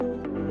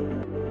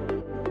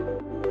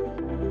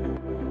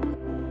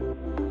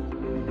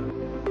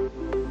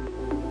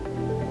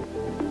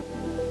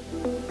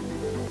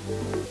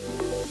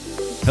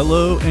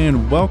Hello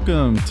and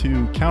welcome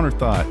to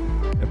Counterthought,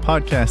 a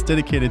podcast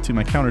dedicated to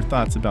my counter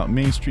thoughts about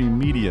mainstream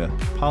media,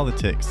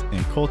 politics,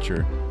 and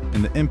culture,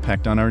 and the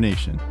impact on our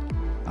nation.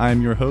 I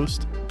am your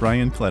host,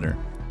 Brian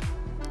Kletter.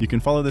 You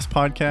can follow this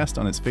podcast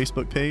on its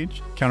Facebook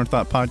page,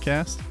 Counterthought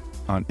Podcast,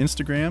 on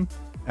Instagram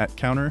at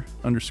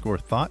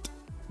 @counter_thought,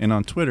 and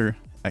on Twitter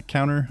at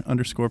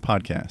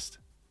 @counter_podcast.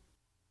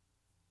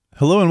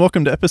 Hello and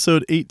welcome to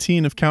episode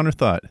 18 of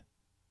Counterthought.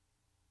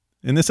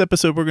 In this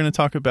episode, we're going to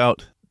talk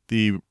about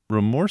the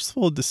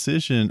remorseful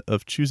decision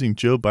of choosing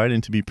Joe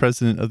Biden to be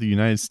president of the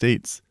United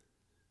States,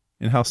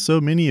 and how so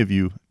many of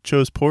you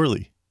chose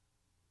poorly.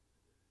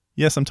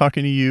 Yes, I'm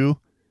talking to you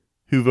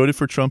who voted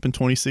for Trump in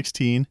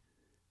 2016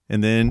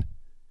 and then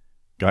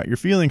got your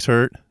feelings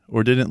hurt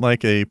or didn't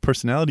like a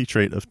personality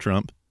trait of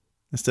Trump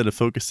instead of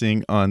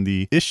focusing on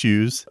the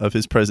issues of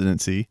his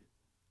presidency,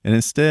 and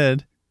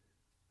instead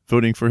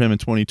voting for him in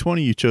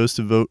 2020, you chose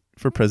to vote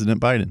for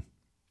President Biden.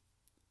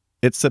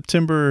 It's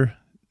September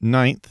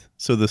 9th,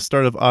 so the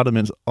start of autumn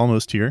is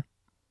almost here.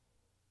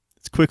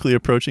 It's quickly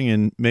approaching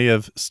and may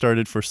have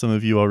started for some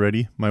of you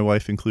already, my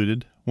wife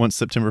included. Once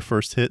September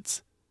 1st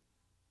hits,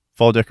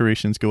 fall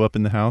decorations go up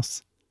in the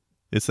house.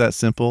 It's that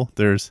simple.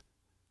 There's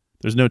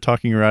no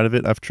talking her out of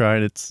it. I've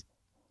tried. It's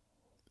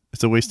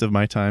a waste of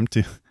my time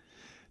to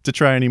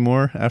try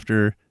anymore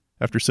after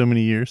so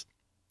many years.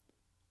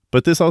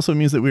 But this also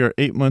means that we are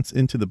 8 months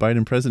into the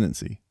Biden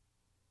presidency.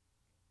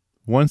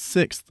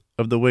 1/6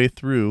 of the way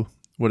through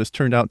what has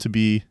turned out to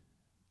be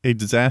a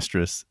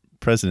disastrous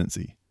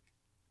presidency.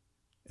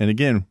 And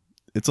again,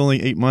 it's only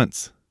 8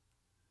 months.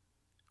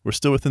 We're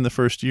still within the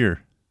first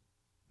year.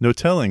 No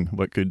telling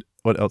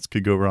what else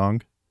could go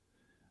wrong,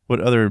 what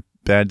other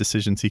bad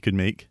decisions he could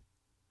make,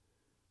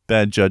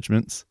 bad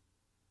judgments.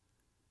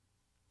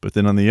 But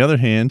then on the other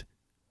hand,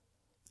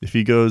 if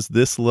he goes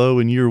this low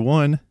in year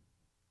one,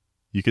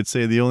 you could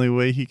say the only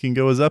way he can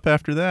go is up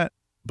after that,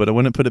 but I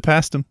wouldn't put it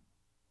past him.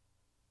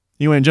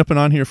 Anyway, I'm jumping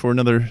on here for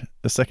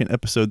a second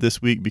episode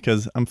this week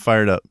because I'm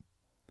fired up.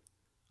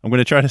 I'm going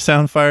to try to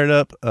sound fired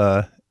up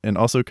and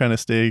also kind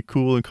of stay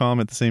cool and calm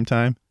at the same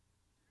time,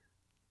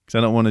 because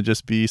I don't want to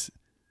just be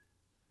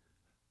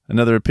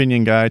another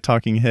opinion guy,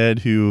 talking head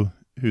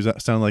who's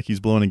sound like he's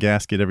blowing a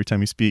gasket every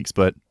time he speaks.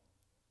 But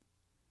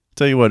I'll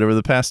tell you what, over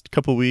the past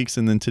couple weeks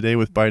and then today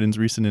with Biden's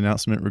recent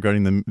announcement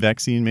regarding the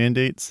vaccine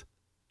mandates,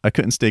 I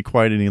couldn't stay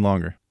quiet any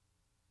longer.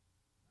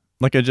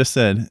 Like I just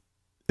said,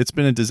 it's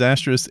been a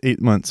disastrous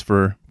 8 months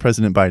for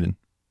President Biden.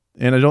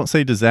 And I don't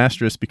say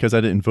disastrous because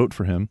I didn't vote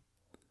for him.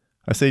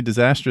 I say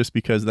disastrous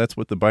because that's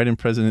what the Biden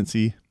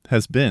presidency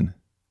has been.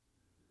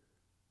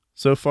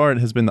 So far, it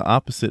has been the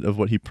opposite of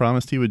what he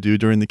promised he would do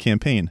during the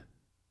campaign.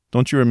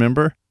 Don't you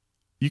remember?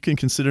 You can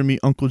consider me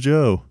Uncle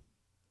Joe.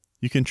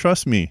 You can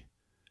trust me.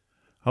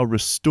 I'll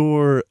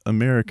restore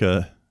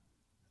America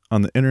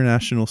on the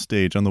international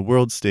stage, on the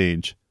world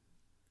stage.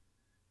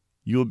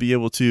 You will be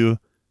able to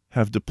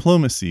have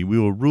diplomacy. We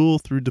will rule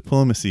through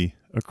diplomacy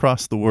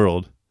across the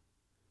world.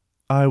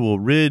 I will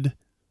rid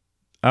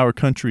our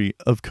country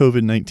of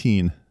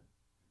COVID-19.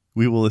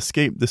 We will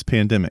escape this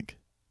pandemic.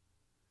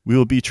 We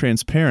will be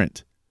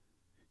transparent.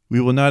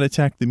 We will not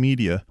attack the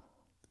media.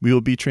 We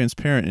will be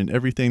transparent in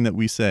everything that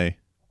we say.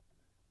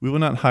 We will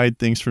not hide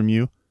things from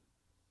you.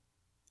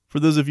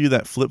 For those of you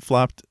that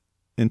flip-flopped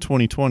in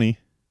 2020,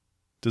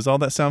 does all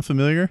that sound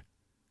familiar?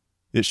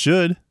 It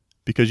should,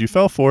 because you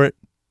fell for it.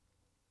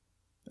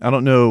 I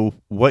don't know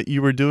what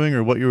you were doing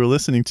or what you were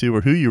listening to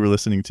or who you were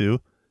listening to,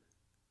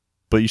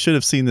 but you should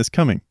have seen this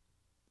coming.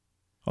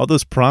 All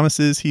those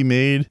promises he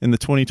made in the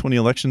 2020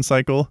 election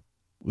cycle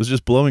was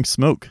just blowing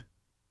smoke.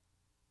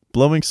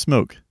 Blowing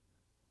smoke.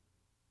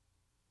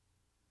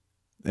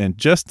 And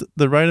just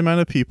the right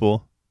amount of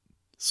people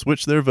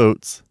switched their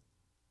votes,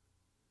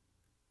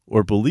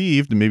 or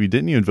believed, and maybe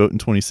didn't even vote in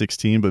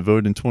 2016, but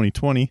voted in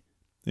 2020,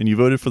 and you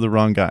voted for the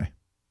wrong guy.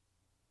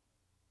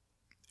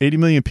 80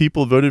 million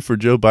people voted for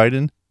Joe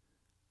Biden,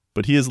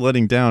 but he is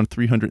letting down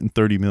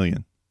 330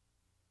 million.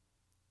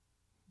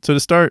 So to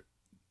start,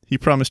 he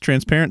promised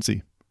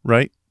transparency,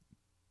 right?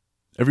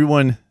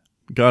 Everyone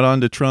got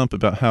on to Trump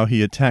about how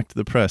he attacked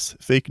the press.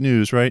 Fake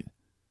news, right?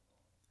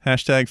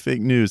 Hashtag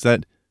fake news.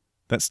 That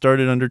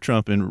started under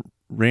Trump and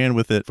ran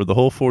with it for the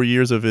whole 4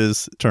 years of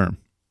his term.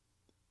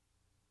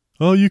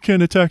 Oh, you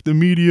can't attack the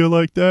media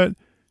like that.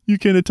 You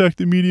can't attack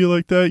the media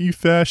like that, you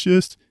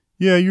fascist.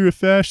 Yeah, you're a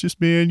fascist,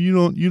 man.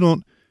 You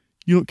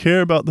don't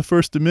care about the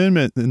First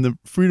Amendment and the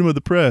freedom of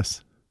the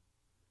press.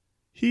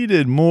 He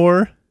did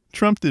more.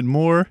 Trump did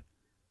more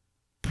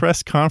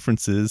press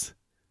conferences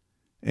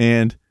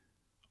and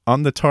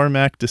on the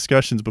tarmac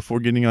discussions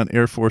before getting on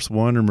Air Force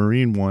One or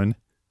Marine One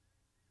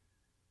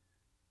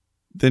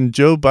than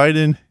Joe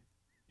Biden.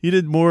 He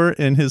did more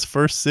in his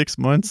first 6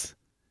 months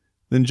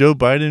than Joe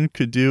Biden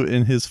could do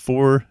in his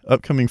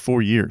upcoming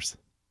 4 years.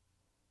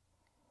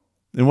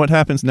 And what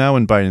happens now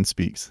when Biden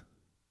speaks?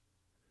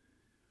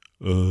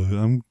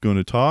 I'm going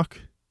to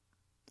talk.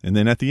 And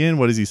then at the end,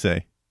 what does he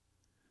say?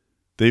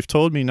 They've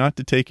told me not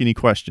to take any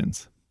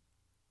questions.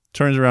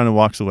 Turns around and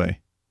walks away.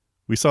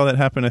 We saw that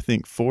happen, I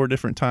think, 4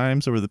 different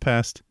times over the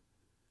past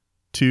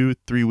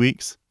 2-3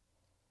 weeks.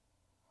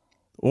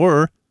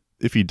 Or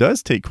if he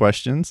does take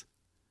questions,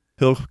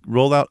 he'll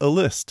roll out a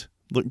list,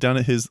 look down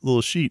at his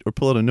little sheet or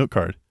pull out a note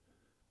card.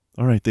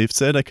 All right, they've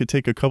said I could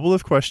take a couple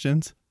of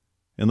questions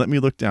and let me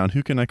look down.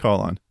 Who can I call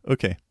on?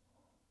 Okay.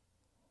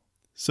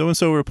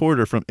 So-and-so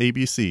reporter from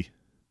ABC.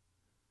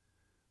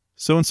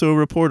 So-and-so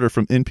reporter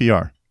from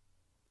NPR.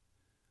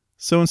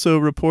 So-and-so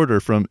reporter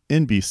from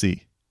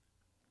NBC.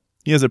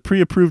 He has a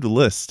pre-approved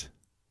list.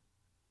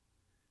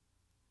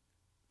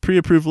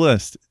 Pre-approved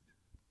list.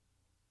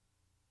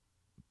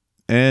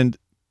 And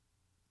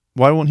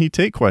why won't he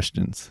take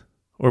questions?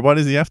 Or why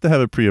does he have to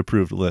have a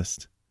pre-approved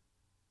list?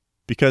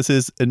 Because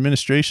his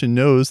administration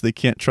knows they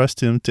can't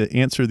trust him to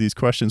answer these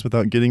questions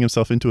without getting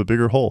himself into a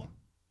bigger hole.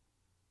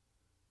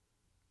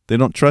 They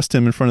don't trust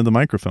him in front of the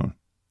microphone.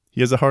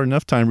 He has a hard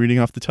enough time reading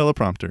off the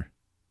teleprompter.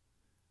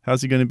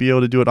 How's he going to be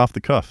able to do it off the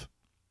cuff?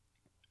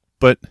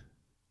 But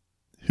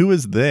who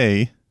is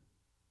they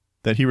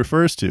that he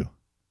refers to?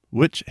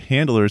 Which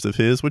handlers of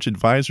his, which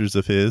advisors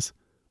of his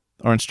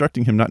are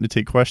instructing him not to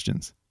take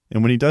questions?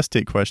 And when he does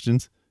take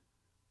questions,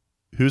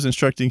 who's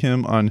instructing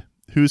him on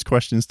whose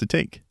questions to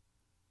take?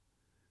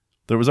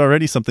 There was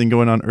already something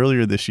going on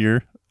earlier this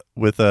year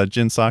with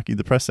Jen Psaki,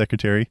 the press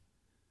secretary,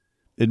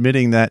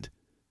 admitting that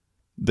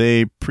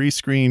they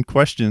pre-screen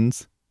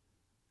questions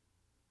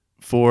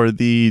for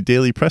the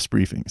daily press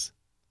briefings.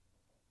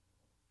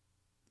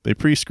 They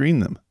pre-screen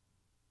them.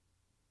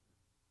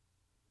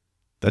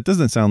 That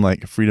doesn't sound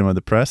like freedom of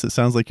the press. It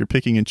sounds like you're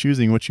picking and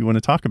choosing what you want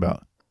to talk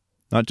about,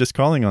 not just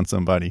calling on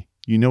somebody.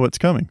 You know what's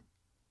coming.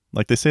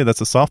 Like they say,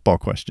 that's a softball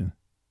question.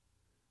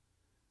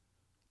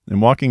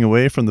 And walking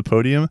away from the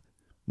podium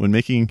when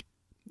making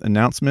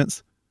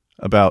announcements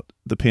about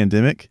the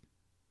pandemic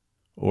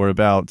or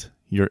about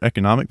your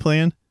economic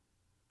plan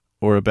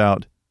or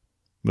about,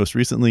 most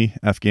recently,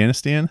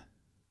 Afghanistan,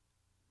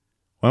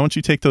 why won't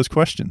you take those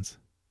questions?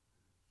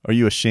 Are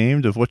you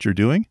ashamed of what you're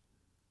doing?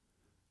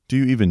 Do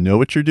you even know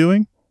what you're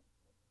doing?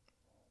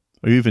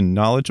 Are you even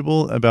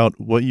knowledgeable about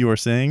what you are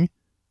saying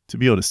to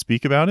be able to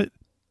speak about it?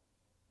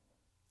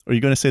 Are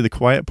you going to say the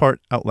quiet part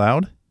out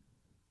loud?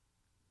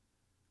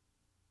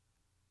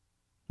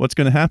 What's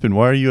going to happen?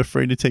 Why are you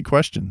afraid to take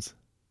questions?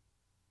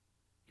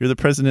 You're the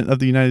president of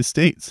the United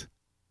States.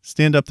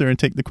 Stand up there and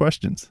take the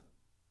questions.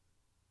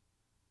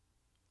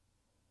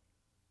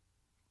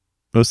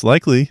 Most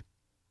likely,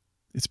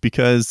 it's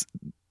because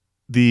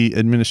the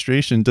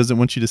administration doesn't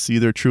want you to see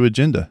their true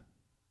agenda.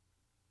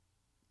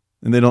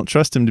 And they don't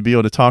trust him to be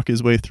able to talk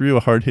his way through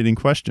a hard-hitting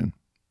question.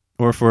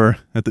 Or for,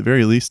 at the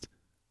very least,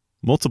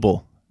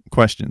 multiple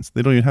questions.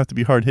 They don't even have to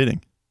be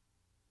hard-hitting.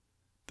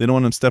 They don't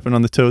want him stepping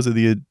on the toes of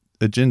the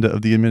agenda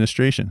of the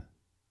administration.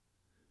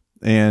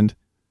 And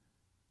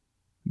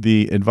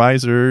the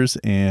advisors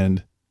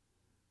and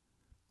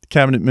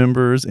cabinet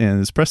members and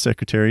his press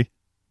secretary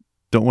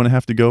don't want to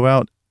have to go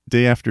out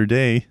day after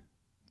day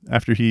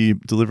after he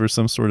delivers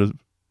some sort of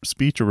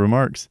speech or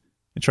remarks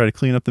and try to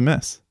clean up the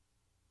mess.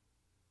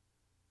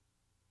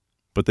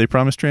 But they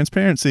promise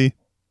transparency.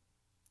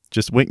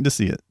 Just waiting to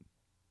see it.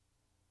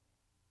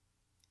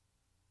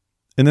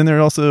 And then there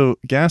are also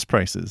gas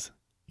prices.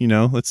 You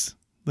know, let's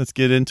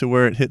get into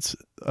where it hits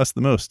us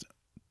the most.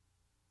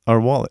 Our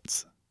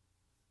wallets.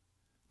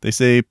 They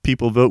say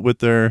people vote with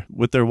their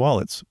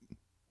wallets.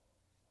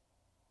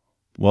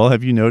 Well,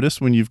 have you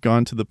noticed when you've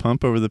gone to the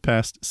pump over the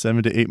past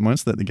 7 to 8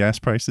 months that the gas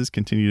prices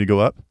continue to go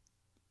up?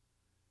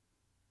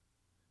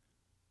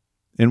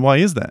 And why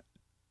is that?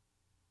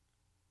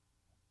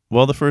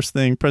 Well, the first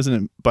thing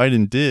President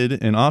Biden did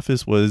in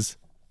office was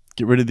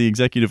get rid of the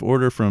executive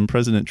order from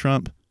President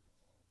Trump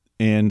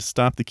and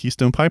stop the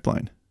Keystone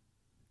Pipeline.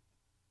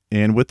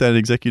 And with that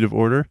executive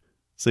order,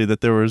 say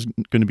that there was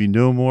going to be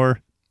no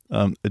more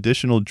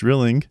additional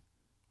drilling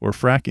or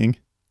fracking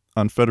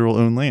on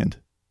federal-owned land.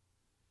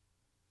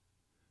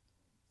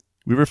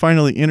 We were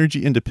finally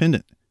energy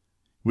independent.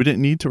 We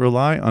didn't need to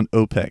rely on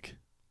OPEC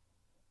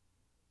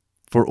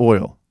for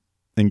oil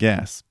and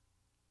gas.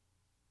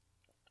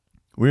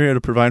 We were able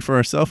to provide for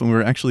ourselves, and we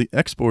were actually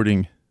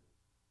exporting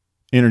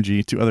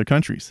energy to other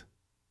countries.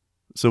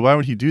 So why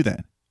would he do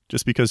that?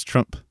 Just because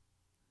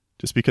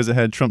it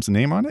had Trump's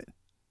name on it?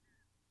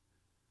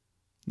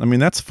 I mean,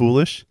 that's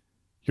foolish.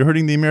 You're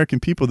hurting the American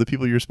people, the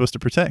people you're supposed to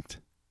protect,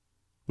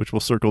 which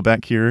we'll circle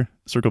back to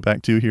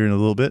here in a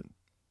little bit.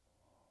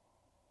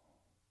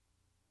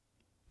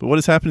 But what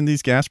has happened to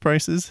these gas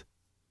prices?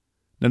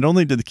 Not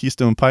only did the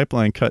Keystone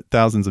Pipeline cut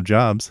thousands of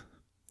jobs,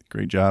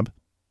 great job,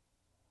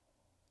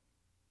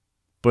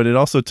 but it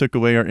also took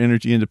away our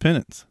energy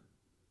independence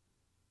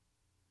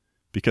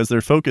because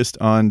they're focused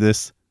on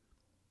this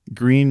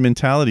green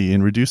mentality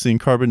and reducing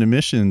carbon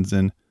emissions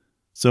and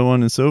so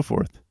on and so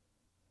forth.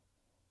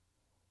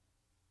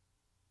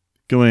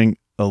 Going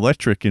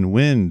electric and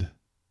wind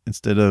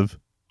instead of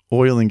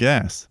oil and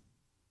gas.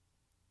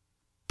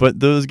 But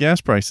those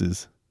gas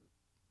prices,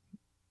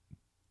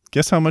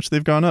 guess how much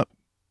they've gone up?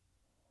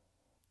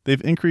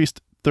 They've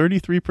increased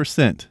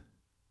 33%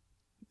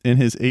 in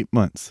his 8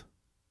 months.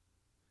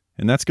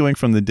 And that's going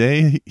from the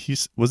day he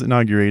was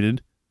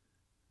inaugurated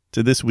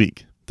to this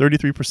week,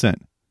 33%.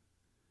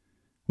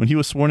 When he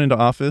was sworn into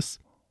office,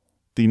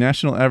 the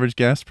national average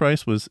gas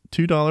price was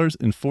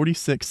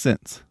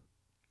 $2.46.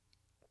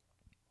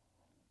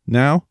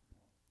 Now,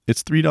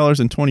 it's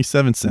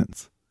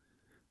 $3.27.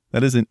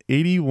 That is an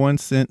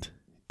 81-cent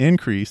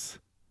increase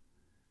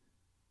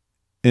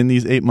in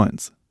these 8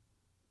 months.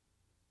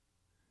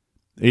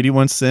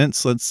 81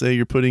 cents, let's say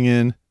you're putting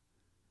in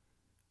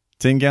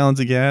 10 gallons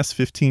of gas,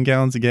 15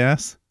 gallons of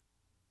gas.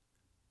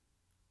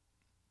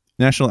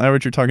 National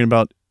average, you're talking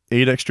about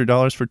 $8 extra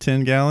for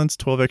 10 gallons,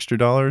 $12 extra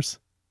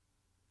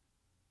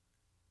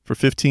for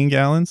 15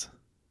 gallons.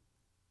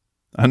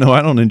 I know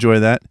I don't enjoy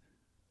that.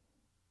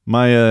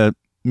 My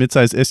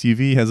midsize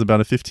SUV has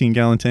about a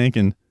 15-gallon tank,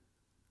 and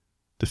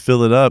to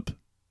fill it up,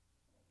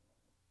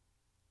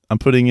 I'm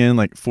putting in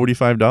like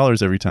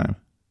 $45 every time.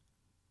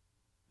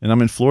 And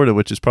I'm in Florida,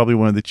 which is probably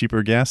one of the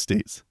cheaper gas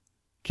states.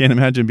 Can't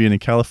imagine being in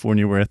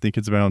California, where I think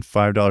it's around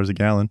 $5 a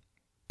gallon,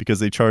 because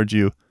they charge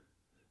you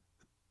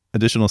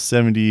additional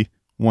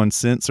 71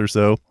 cents or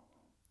so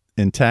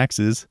in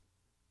taxes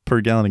per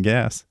gallon of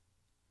gas.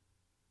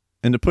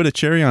 And to put a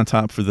cherry on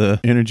top for the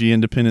energy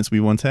independence we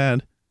once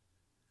had,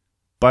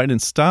 Biden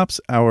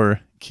stops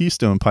our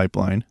Keystone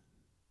pipeline,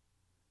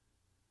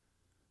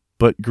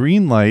 but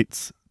green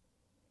lights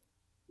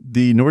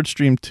the Nord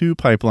Stream 2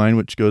 pipeline,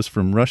 which goes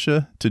from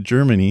Russia to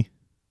Germany,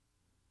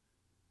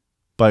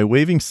 by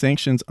waiving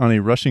sanctions on a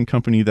Russian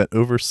company that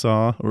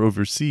oversaw or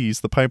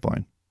oversees the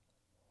pipeline.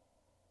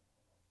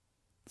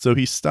 So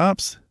he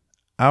stops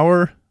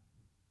our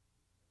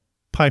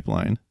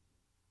pipeline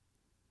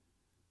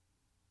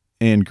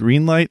and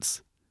green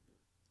lights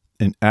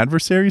an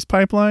adversary's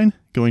pipeline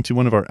going to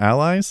one of our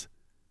allies.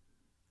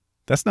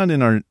 That's not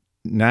in our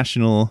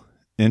national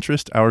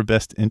interest, our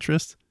best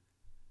interest.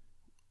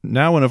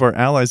 Now one of our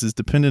allies is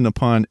dependent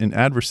upon an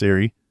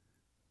adversary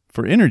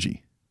for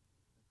energy.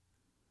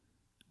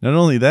 Not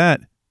only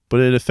that, but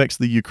it affects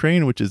the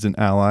Ukraine, which is an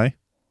ally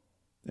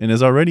and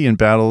is already in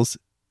battles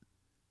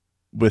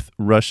with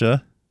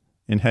Russia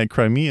and had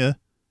Crimea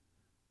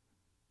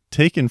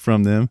taken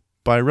from them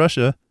by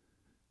Russia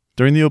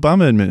during the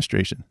Obama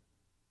administration.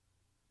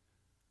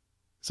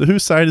 So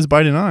whose side is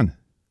Biden on?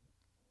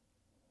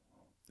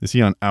 Is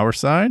he on our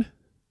side?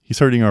 He's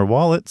hurting our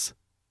wallets.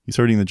 He's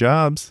hurting the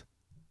jobs.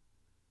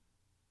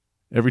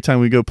 Every time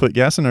we go put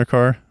gas in our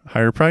car,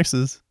 higher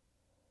prices.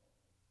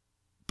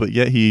 But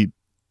yet he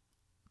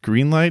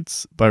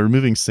greenlights by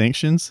removing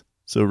sanctions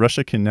so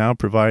Russia can now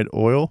provide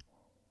oil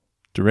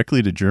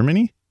directly to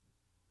Germany?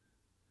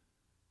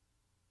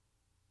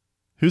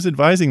 Who's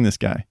advising this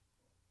guy?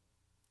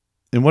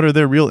 And what are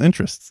their real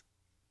interests?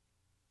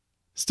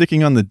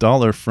 Sticking on the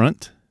dollar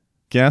front,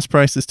 gas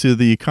prices to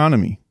the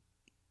economy.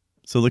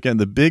 So look at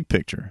the big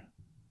picture.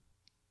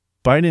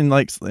 Biden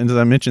likes, and as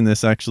I mentioned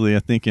this actually, I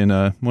think in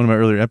one of my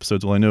earlier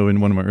episodes, well, I know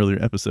in one of my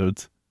earlier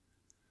episodes,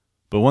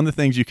 but one of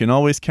the things you can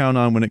always count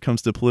on when it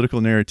comes to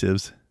political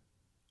narratives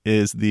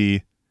is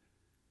the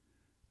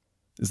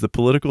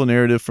political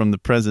narrative from the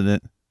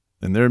president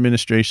and their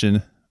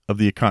administration of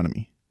the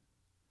economy.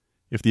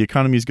 If the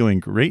economy is going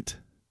great,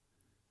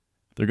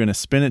 they're going to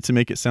spin it to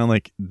make it sound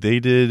like they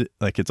did,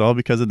 like it's all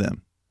because of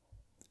them.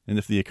 And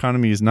if the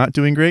economy is not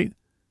doing great,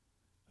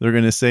 they're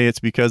going to say it's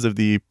because of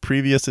the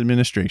previous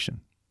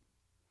administration.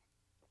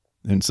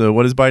 And so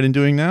what is Biden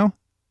doing now?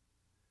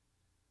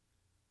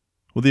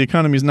 Well, the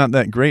economy is not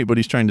that great, but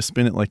he's trying to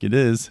spin it like it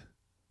is.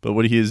 But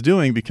what he is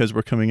doing, because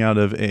we're coming out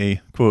of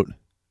a, quote,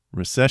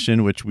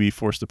 recession, which we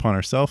forced upon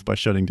ourselves by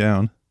shutting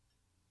down.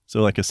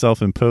 So like a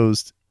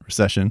self-imposed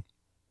recession.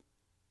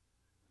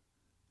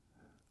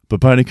 But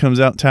Biden comes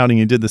out touting,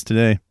 he did this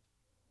today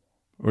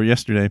or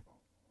yesterday.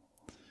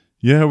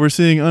 Yeah, we're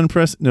seeing no,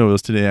 it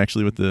was today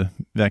actually with the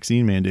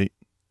vaccine mandate.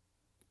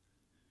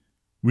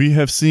 We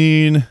have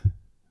seen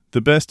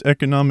the best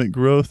economic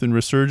growth and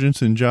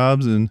resurgence in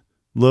jobs and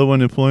low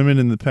unemployment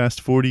in the past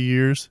 40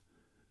 years.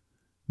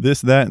 This,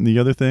 that, and the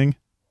other thing.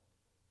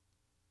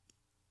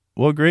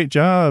 Well, great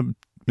job,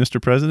 Mr.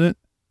 President.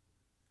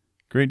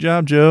 Great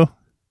job, Joe.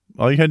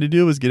 All you had to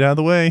do was get out of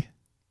the way.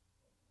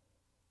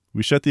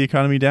 We shut the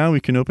economy down. We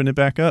can open it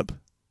back up.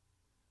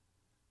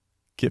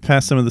 Get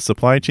past some of the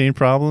supply chain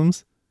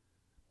problems.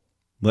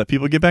 Let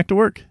people get back to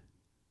work.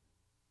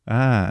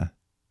 But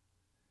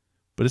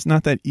it's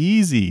not that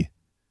easy.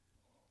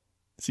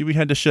 See, we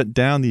had to shut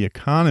down the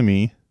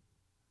economy,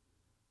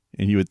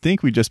 and you would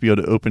think we'd just be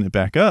able to open it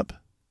back up.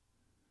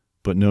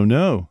 But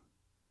no.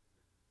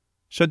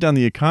 Shut down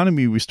the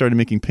economy, we started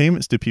making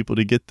payments to people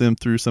to get them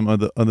through some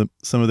of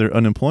their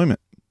unemployment.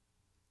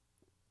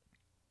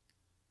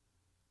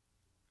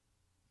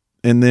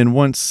 And then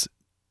once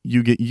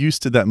you get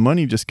used to that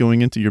money just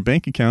going into your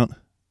bank account,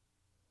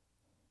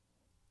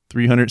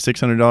 $300,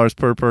 $600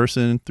 per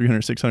person,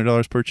 $300,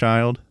 $600 per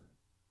child,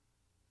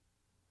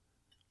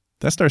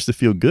 that starts to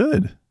feel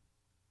good.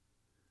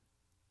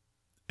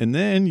 And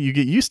then you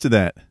get used to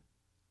that.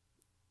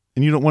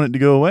 And you don't want it to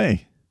go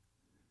away.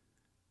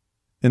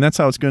 And that's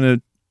how it's going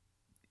to,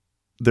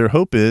 their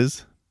hope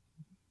is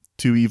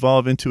to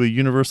evolve into a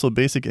universal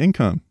basic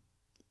income,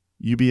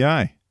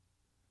 UBI.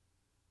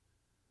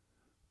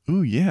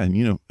 ooh, yeah, and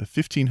a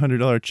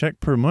 $1,500 check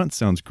per month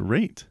sounds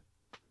great.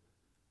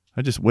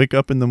 I just wake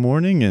up in the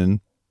morning and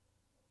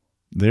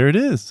there it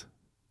is.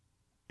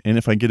 And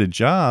if I get a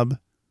job,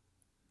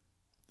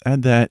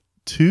 add that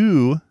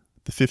to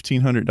the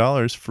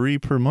 $1,500 free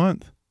per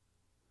month.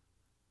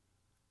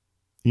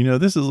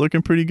 This is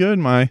looking pretty good.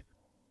 My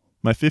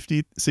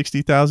 50,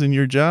 60,000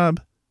 year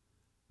job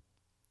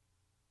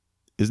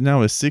is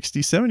now a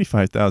 60,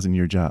 75,000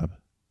 year job.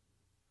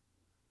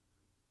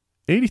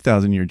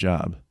 80,000 year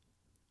job.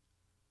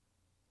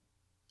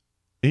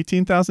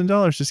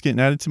 $18,000 just getting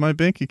added to my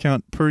bank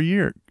account per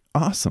year.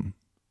 Awesome.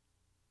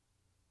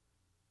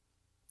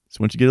 So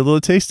once you get a little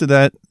taste of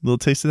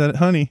that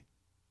honey,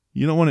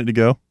 you don't want it to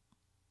go.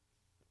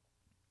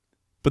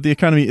 But the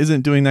economy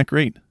isn't doing that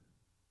great.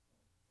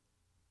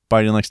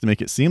 Biden likes to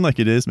make it seem like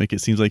it is, make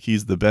it seem like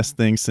he's the best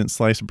thing since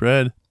sliced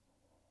bread.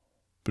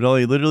 But all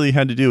he literally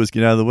had to do was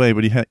get out of the way,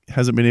 but he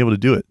hasn't been able to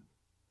do it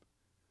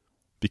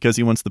because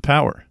he wants the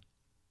power.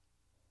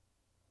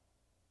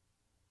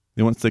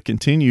 He wants to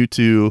continue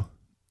to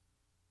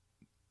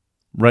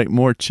write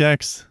more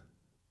checks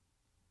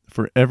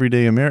for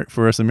everyday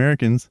for us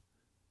Americans,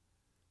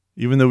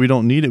 even though we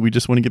don't need it. We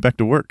just want to get back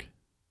to work.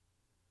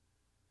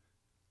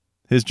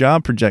 His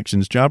job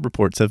projections, job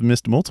reports have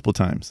missed multiple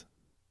times.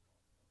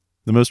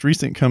 The most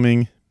recent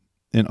coming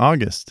in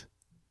August.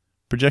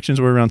 Projections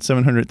were around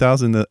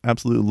 700,000. The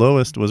absolute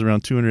lowest was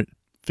around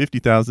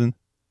 250,000.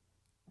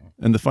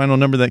 And the final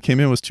number that came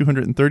in was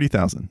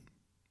 230,000.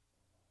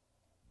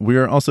 We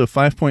are also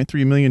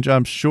 5.3 million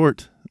jobs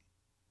short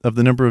of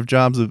the number of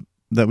jobs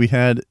that we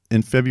had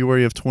in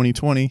February of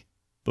 2020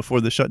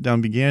 before the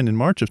shutdown began in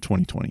March of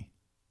 2020.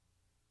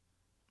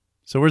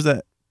 So where's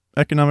that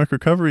economic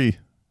recovery,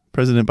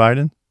 President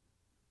Biden?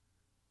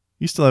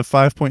 You still have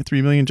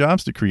 5.3 million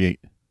jobs to create.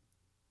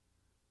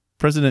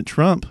 President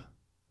Trump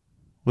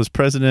was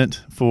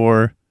president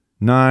for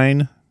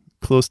 9,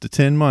 close to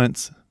 10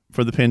 months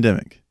for the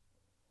pandemic.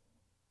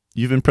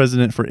 You've been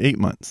president for 8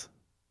 months.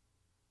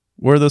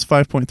 Where are those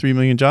 5.3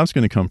 million jobs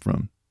going to come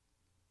from?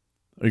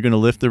 Are you going to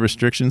lift the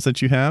restrictions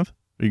that you have?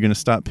 Are you going to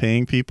stop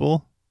paying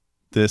people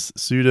this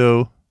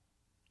pseudo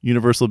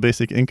universal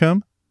basic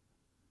income?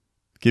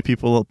 Get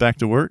people back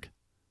to work?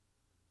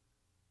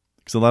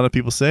 Because a lot of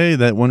people say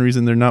that one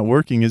reason they're not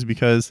working is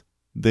because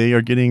they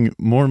are getting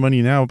more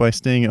money now by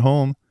staying at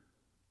home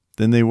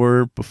than they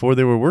were before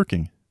they were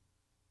working.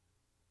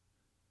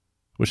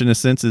 Which in a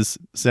sense is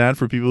sad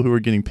for people who are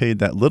getting paid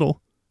that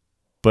little.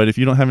 But if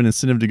you don't have an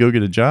incentive to go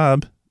get a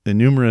job, and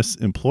numerous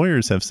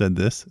employers have said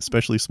this,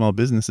 especially small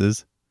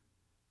businesses,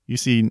 you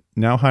see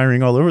now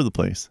hiring all over the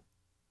place.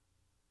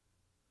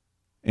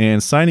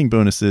 And signing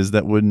bonuses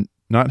that would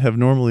not have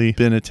normally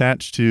been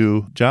attached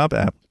to job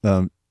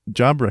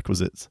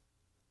requisites,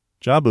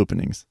 job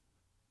openings.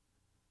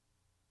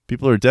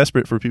 People are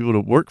desperate for people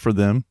to work for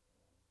them,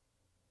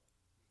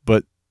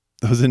 but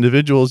those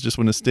individuals just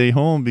want to stay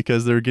home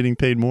because they're getting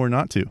paid more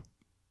not to.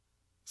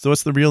 So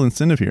what's the real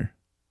incentive here?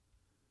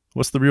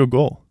 What's the real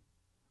goal?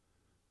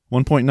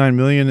 1.9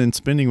 million in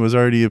spending was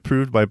already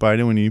approved by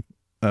Biden when he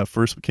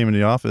first came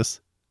into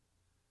office.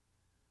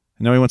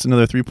 And now he wants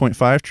another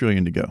 3.5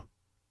 trillion to go.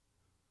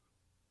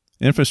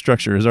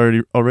 Infrastructure has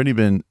already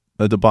been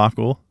a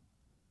debacle.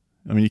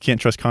 I mean, you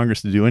can't trust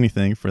Congress to do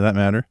anything for that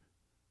matter.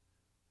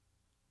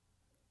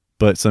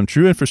 But some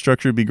true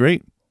infrastructure would be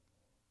great.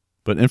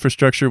 But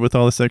infrastructure with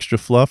all this extra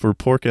fluff or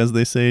pork, as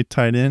they say,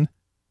 tied in,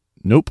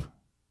 nope.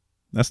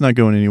 That's not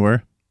going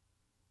anywhere.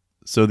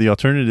 So the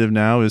alternative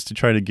now is to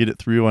try to get it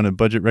through on a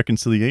budget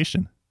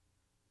reconciliation.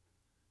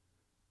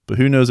 But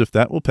who knows if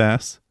that will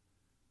pass,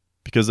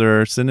 because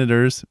there are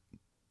senators,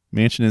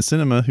 Manchin and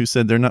Sinema, who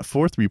said they're not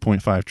for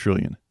 3.5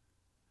 trillion.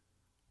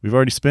 We've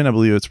already spent, I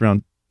believe it's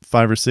around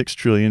 5 or 6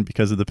 trillion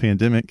because of the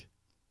pandemic,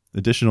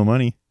 additional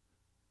money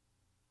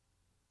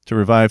to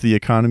revive the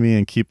economy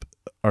and keep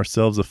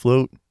ourselves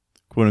afloat,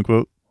 quote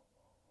unquote.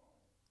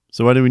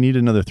 So why do we need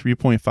another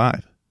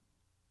 3.5?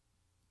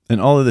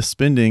 And all of this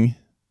spending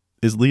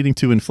is leading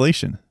to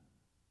inflation.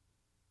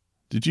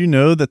 Did you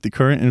know that the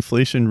current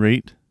inflation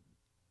rate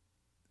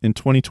in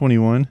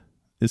 2021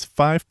 is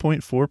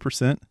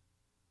 5.4%?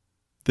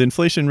 The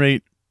inflation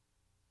rate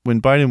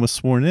when Biden was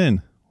sworn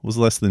in was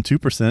less than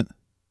 2%.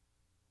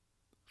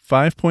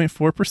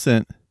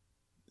 5.4%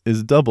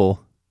 is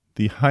double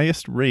the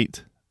highest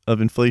rate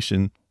of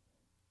inflation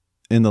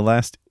in the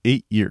last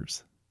 8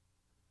 years.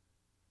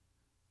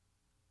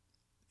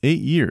 8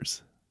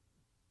 years.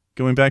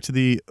 Going back to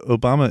the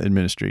Obama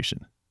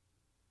administration.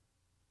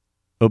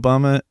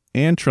 Obama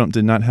and Trump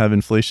did not have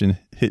inflation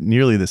hit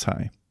nearly this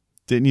high.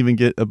 Didn't even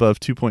get above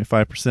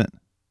 2.5%.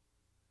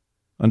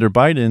 Under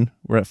Biden,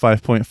 we're at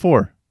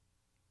 5.4,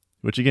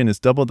 which again is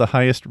double the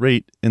highest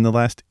rate in the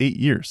last 8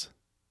 years.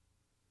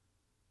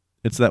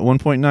 It's that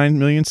 1.9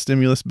 million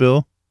stimulus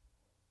bill,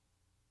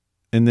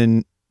 and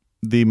then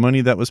the money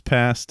that was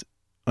passed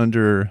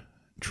under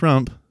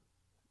Trump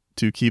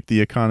to keep the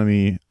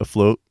economy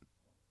afloat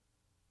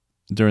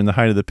during the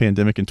height of the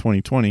pandemic in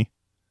 2020.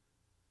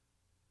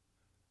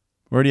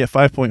 We're already at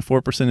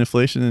 5.4%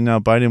 inflation, and now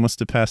Biden wants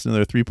to pass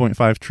another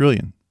 3.5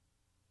 trillion.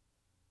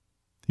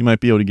 He might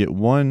be able to get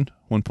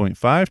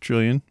 1.5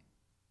 trillion,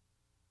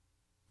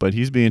 but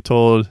he's being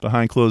told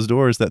behind closed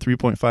doors that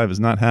 3.5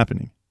 is not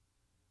happening.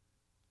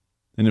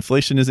 And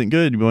inflation isn't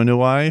good. You want to know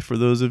why? For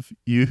those of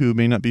you who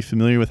may not be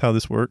familiar with how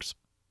this works,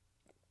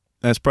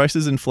 as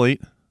prices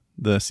inflate,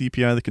 the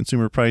CPI, the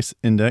Consumer Price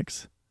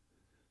Index,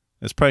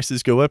 as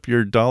prices go up,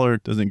 your dollar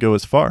doesn't go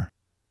as far.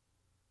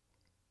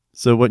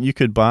 So what you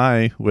could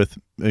buy with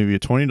maybe a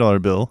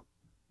 $20 bill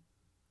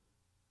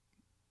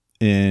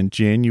in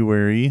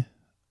January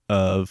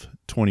of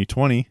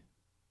 2020,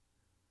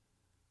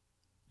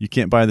 you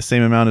can't buy the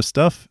same amount of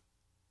stuff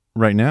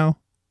right now.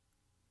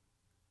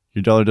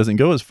 Your dollar doesn't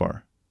go as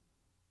far.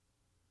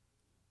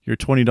 Your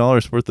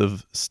 $20 worth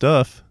of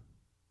stuff,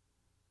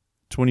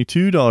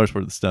 $22 worth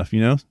of stuff,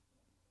 the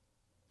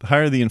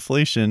higher the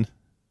inflation,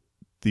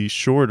 the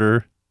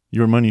shorter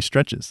your money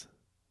stretches.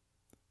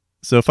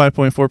 So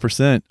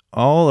 5.4%,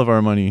 all of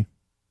our money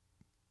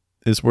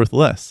is worth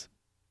less.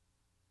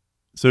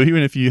 So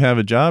even if you have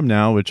a job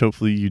now, which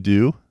hopefully you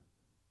do,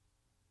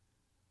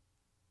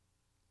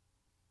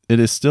 it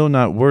is still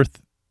not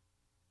worth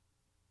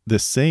the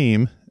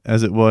same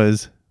as it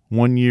was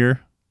 1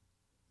 year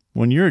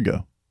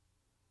ago.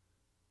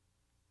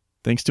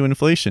 Thanks to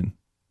inflation,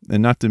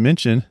 and not to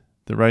mention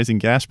the rising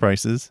gas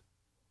prices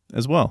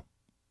as well.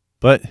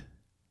 But,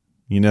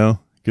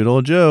 good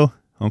old Joe,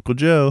 Uncle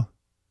Joe,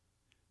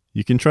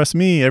 you can trust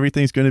me,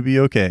 everything's going to be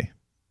okay.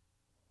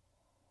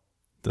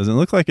 Doesn't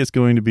look like it's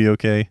going to be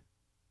okay.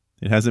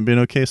 It hasn't been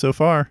okay so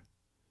far.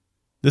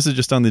 This is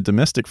just on the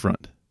domestic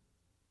front,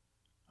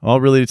 all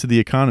related to the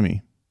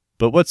economy.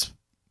 But what's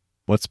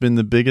been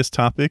the biggest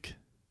topic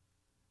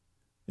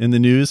in the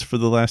news for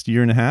the last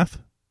year and a half?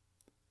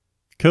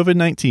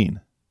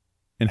 COVID-19.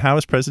 And how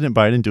is President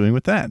Biden doing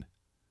with that?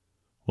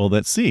 Well,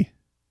 let's see.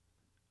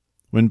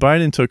 When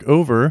Biden took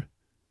over,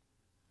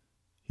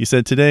 he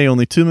said today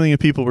only 2 million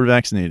people were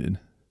vaccinated.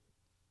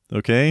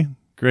 Okay,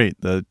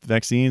 great. The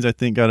vaccines, I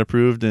think, got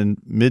approved in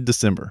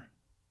mid-December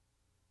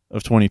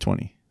of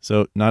 2020.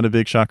 So not a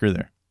big shocker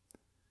there.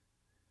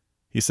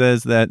 He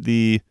says that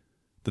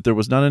there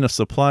was not enough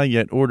supply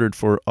yet ordered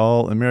for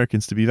all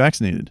Americans to be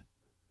vaccinated.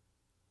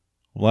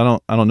 Well,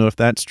 I don't know if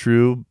that's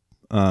true.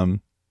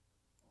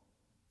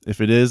 If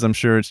it is, I'm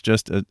sure it's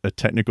just a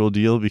technical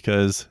deal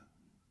because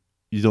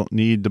you don't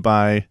need to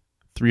buy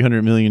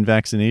 300 million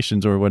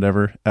vaccinations or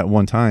whatever at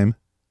one time.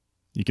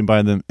 You can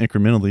buy them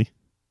incrementally.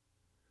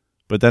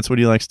 But that's what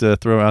he likes to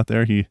throw out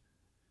there. He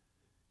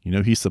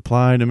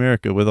supplied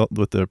America with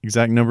the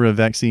exact number of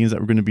vaccines that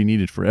were going to be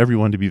needed for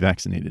everyone to be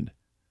vaccinated.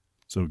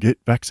 So get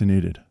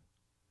vaccinated.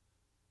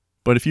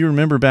 But if you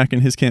remember back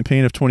in his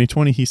campaign of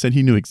 2020, he said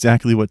he knew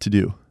exactly what to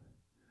do.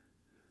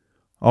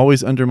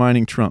 Always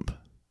undermining Trump.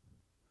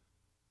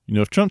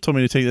 If Trump told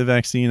me to take the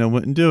vaccine, I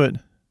wouldn't do it.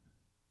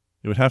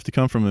 It would have to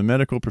come from a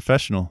medical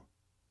professional.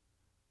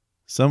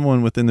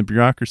 Someone within the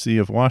bureaucracy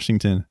of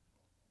Washington,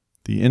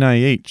 the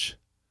NIH,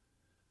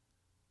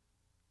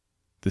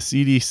 the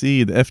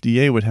CDC, the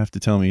FDA would have to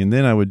tell me, and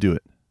then I would do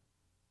it.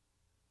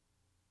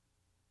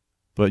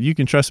 But you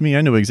can trust me,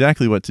 I know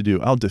exactly what to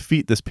do. I'll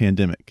defeat this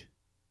pandemic.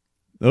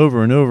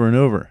 Over and over and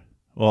over.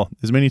 Well,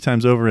 as many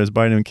times over as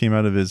Biden came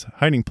out of his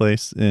hiding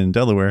place in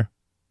Delaware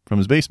from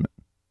his basement.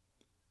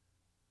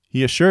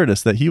 He assured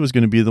us that he was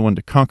going to be the one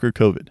to conquer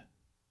COVID.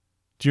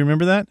 Do you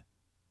remember that?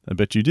 I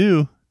bet you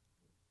do.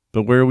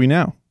 But where are we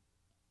now?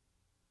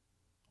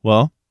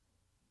 Well,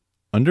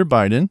 under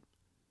Biden,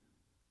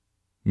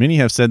 many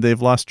have said they've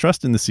lost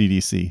trust in the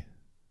CDC.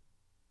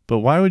 But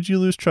why would you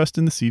lose trust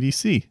in the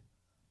CDC?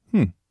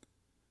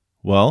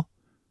 Well,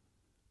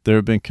 there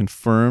have been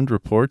confirmed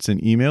reports and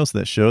emails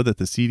that show that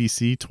the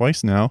CDC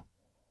twice now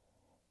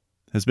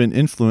has been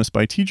influenced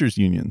by teachers'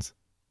 unions.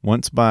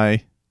 Once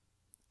by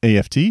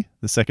AFT,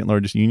 the second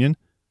largest union,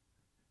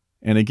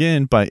 and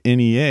again by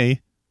NEA,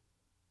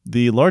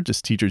 the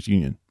largest teachers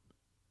union.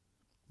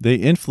 They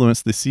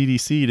influenced the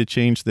CDC to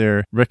change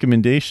their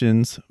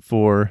recommendations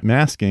for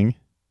masking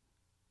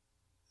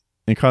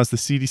and caused the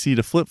CDC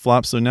to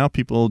flip-flop, so now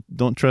people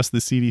don't trust the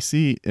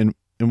CDC in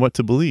what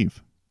to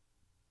believe.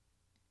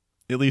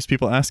 It leaves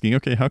people asking,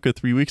 okay, how could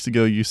 3 weeks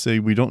ago you say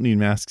we don't need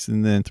masks,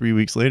 and then 3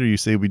 weeks later you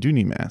say we do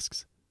need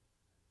masks?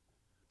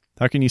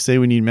 How can you say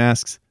we need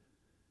masks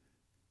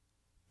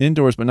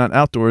indoors but not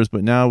outdoors,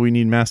 but now we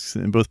need masks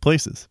in both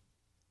places?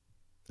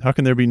 How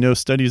can there be no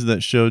studies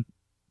that show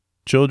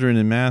children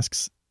in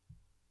masks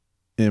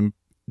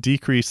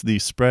decrease the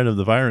spread of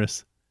the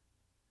virus,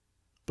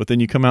 but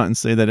then you come out and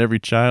say that every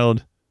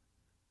child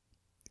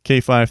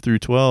K-5 through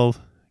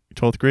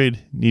 12th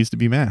grade needs to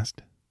be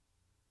masked?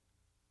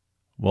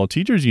 Well,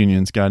 teachers'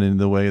 unions got into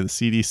the way of the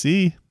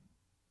CDC,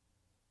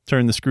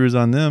 turned the screws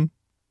on them,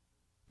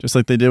 just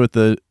like they did with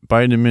the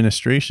Biden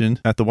administration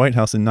at the White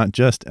House and not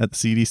just at the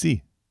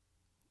CDC.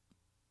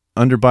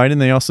 Under Biden,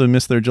 they also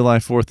missed their July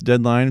 4th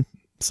deadline.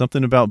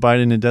 Something about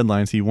Biden and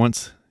deadlines. He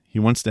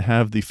wants to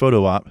have the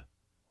photo op.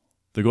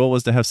 The goal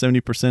was to have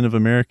 70% of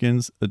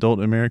Americans, adult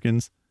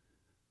Americans,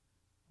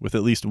 with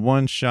at least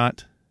one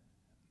shot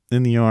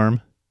in the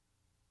arm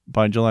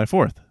by July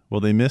 4th. Well,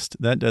 they missed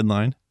that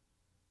deadline.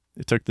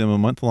 It took them a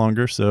month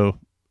longer, so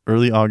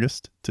early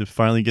August, to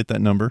finally get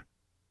that number.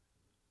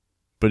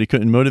 But he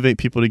couldn't motivate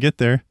people to get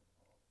there.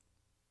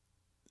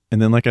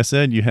 And then, like I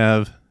said, you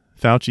have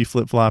Fauci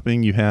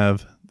flip-flopping, you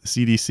have the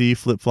CDC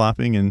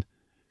flip-flopping and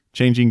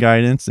changing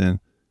guidance and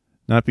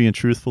not being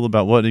truthful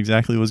about what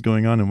exactly was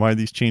going on and why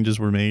these changes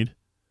were made.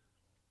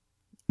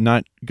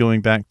 Not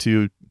going back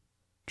to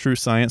true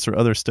science or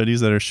other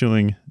studies that are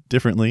showing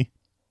differently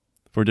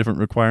for different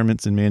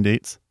requirements and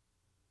mandates.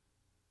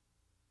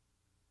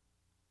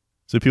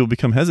 So people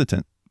become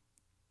hesitant.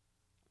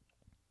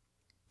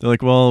 They're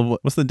like, well,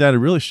 what's the data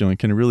really showing?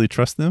 Can I really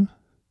trust them?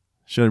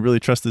 Should I really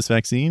trust this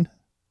vaccine?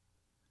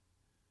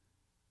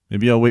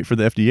 Maybe I'll wait for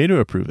the FDA to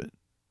approve it.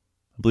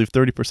 I believe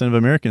 30% of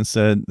Americans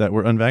said that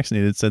were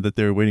unvaccinated said that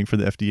they were waiting for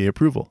the FDA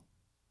approval.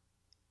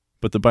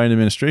 But the Biden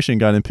administration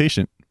got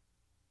impatient.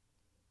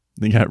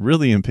 They got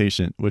really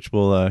impatient, which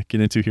we'll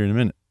get into here in a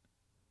minute.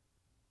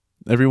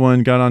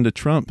 Everyone got onto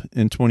Trump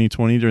in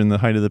 2020 during the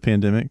height of the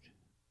pandemic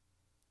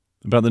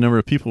about the number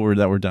of people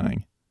that were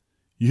dying.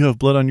 You have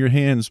blood on your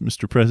hands,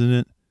 Mr.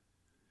 President.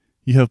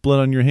 You have blood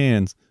on your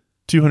hands.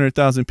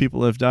 200,000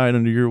 people have died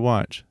under your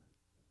watch.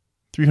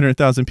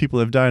 300,000 people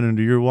have died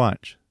under your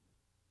watch.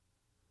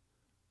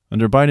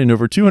 Under Biden,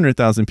 over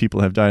 200,000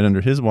 people have died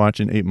under his watch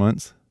in 8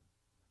 months.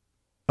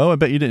 Oh, I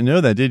bet you didn't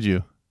know that, did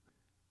you?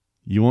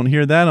 You won't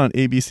hear that on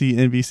ABC,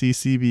 NBC,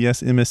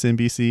 CBS,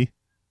 MSNBC,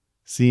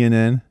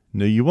 CNN.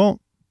 No, you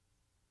won't.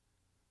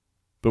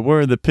 But where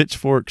are the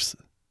pitchforks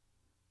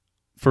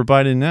for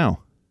Biden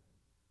now?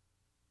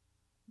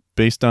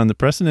 Based on the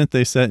precedent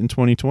they set in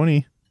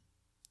 2020,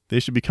 they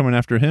should be coming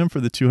after him for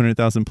the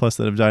 200,000 plus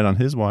that have died on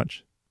his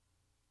watch.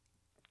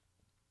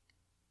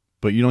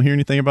 But you don't hear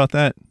anything about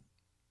that.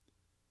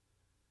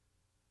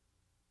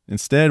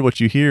 Instead, what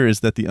you hear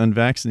is that the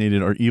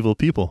unvaccinated are evil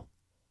people.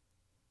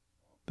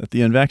 That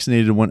the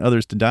unvaccinated want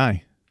others to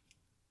die.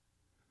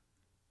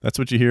 That's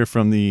what you hear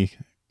from the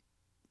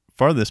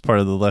farthest part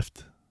of the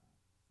left,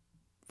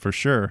 for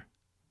sure.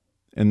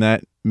 And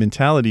that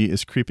mentality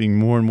is creeping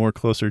more and more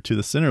closer to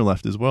the center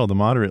left as well, the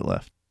moderate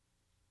left.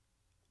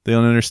 They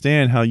don't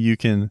understand how you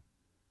can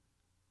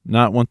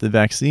not want the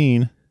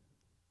vaccine,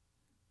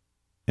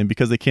 and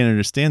because they can't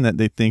understand that,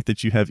 they think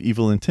that you have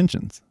evil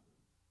intentions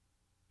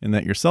and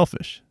that you're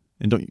selfish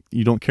and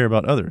you don't care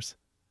about others,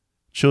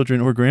 children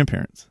or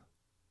grandparents.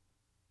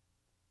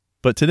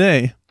 But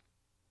today,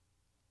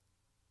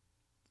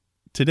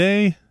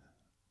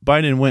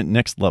 Biden went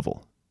next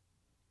level.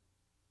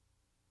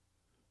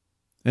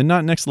 And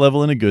not next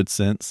level in a good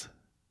sense.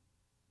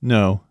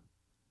 No.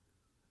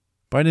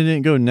 Biden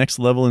didn't go next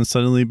level and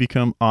suddenly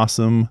become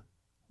awesome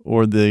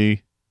or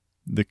the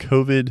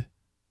COVID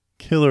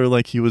killer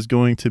like he was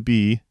going to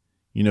be.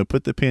 You know,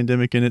 put the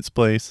pandemic in its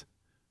place,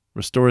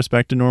 restore us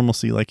back to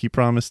normalcy like he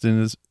promised in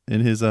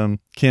his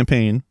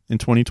campaign in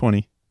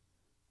 2020.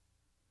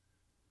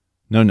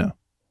 No.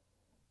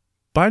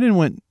 Biden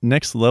went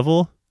next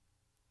level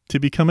to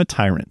become a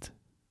tyrant.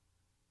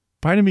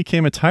 Biden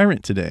became a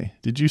tyrant today.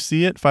 Did you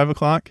see it? 5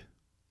 o'clock?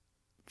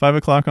 5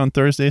 o'clock on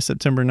Thursday,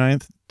 September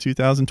 9th,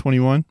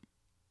 2021.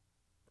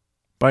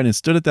 Biden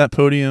stood at that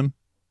podium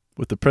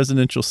with the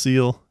presidential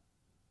seal,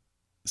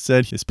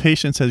 said his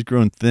patience has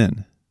grown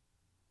thin.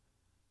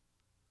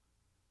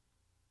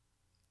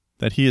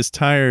 That he is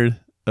tired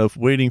of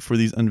waiting for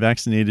these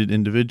unvaccinated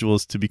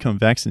individuals to become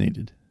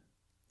vaccinated,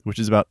 which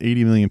is about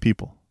 80 million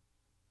people.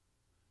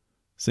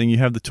 Saying you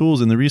have the tools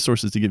and the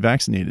resources to get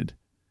vaccinated.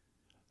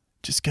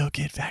 Just go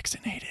get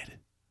vaccinated,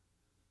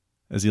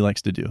 as he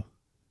likes to do.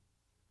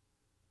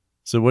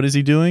 So what is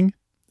he doing?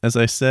 As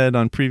I said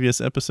on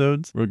previous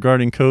episodes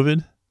regarding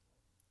COVID,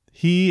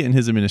 he and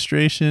his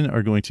administration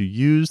are going to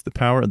use the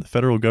power of the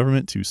federal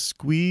government to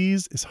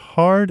squeeze as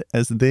hard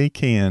as they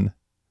can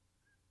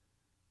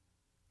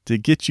to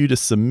get you to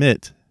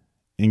submit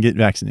and get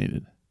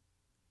vaccinated.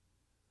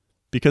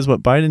 Because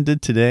what Biden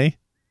did today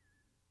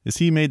is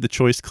he made the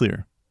choice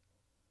clear.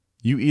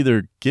 You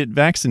either get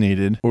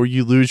vaccinated or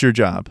you lose your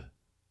job.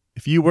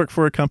 If you work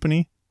for a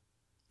company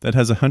that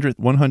has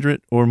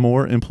 100 or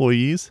more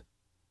employees,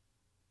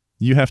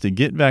 you have to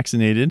get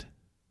vaccinated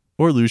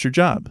or lose your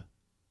job.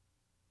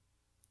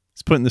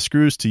 He's putting the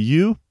screws to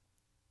you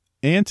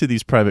and to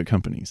these private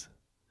companies.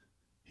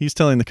 He's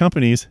telling the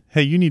companies,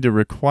 hey, you need to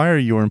require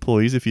your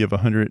employees, if you have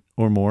 100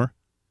 or more,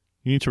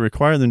 you need to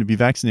require them to be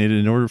vaccinated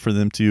in order for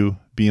them to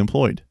be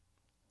employed.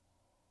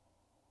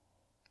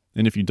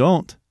 And if you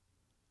don't,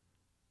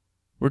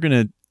 we're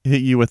going to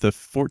hit you with a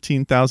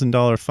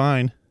 $14,000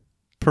 fine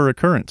per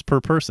occurrence,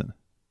 per person.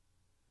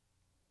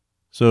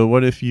 So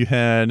what if you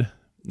had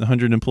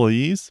 100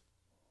 employees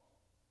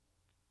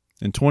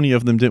and 20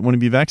 of them didn't want to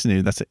be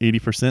vaccinated? That's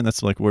 80%.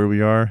 That's like where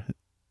we are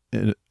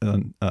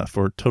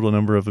for total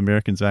number of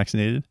Americans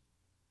vaccinated.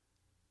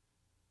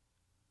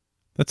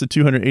 That's a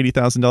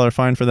 $280,000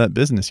 fine for that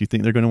business. You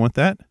think they're going to want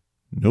that?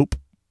 Nope.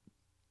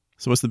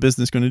 So what's the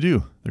business going to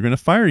do? They're going to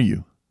fire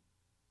you.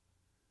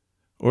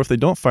 Or if they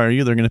don't fire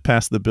you, they're going to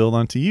pass the bill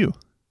on to you.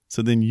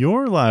 So then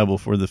you're liable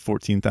for the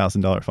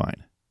 $14,000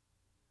 fine.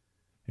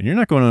 And you're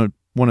not going to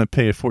want to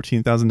pay a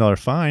 $14,000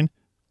 fine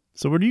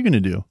So what are you going to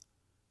do?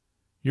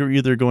 You're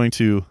either going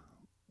to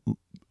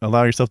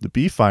allow yourself to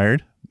be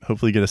fired,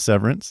 hopefully get a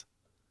severance,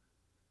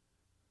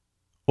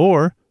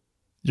 or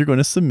you're going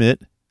to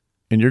submit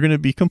and you're going to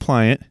be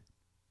compliant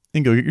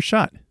and go get your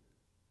shot.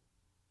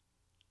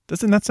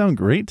 Doesn't that sound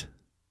great?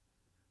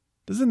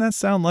 Doesn't that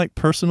sound like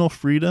personal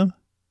freedom?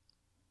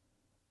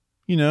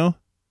 You know,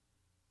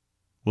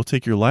 we'll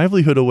take your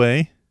livelihood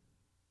away,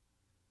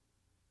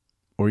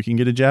 or you can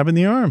get a jab in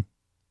the arm.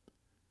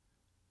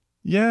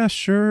 Yeah,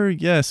 sure.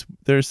 Yes,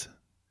 there's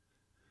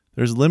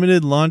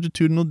limited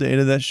longitudinal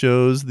data that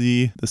shows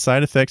the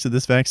side effects of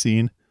this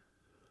vaccine.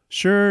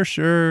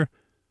 Sure.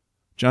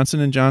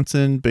 Johnson &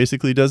 Johnson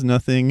basically does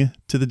nothing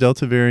to the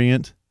Delta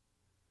variant.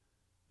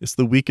 It's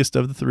the weakest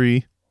of the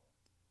three.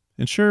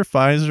 And sure,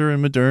 Pfizer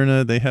and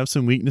Moderna, they have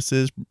some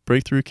weaknesses,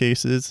 breakthrough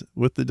cases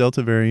with the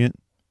Delta variant.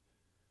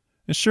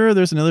 And sure,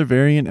 there's another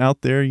variant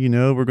out there,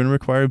 we're going to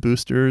require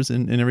boosters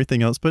and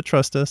everything else, but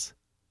trust us.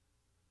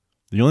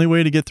 The only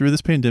way to get through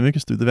this pandemic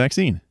is through the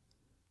vaccine.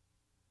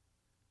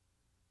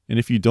 And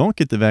if you don't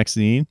get the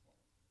vaccine,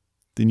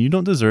 then you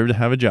don't deserve to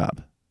have a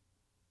job.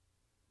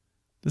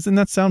 Doesn't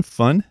that sound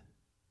fun?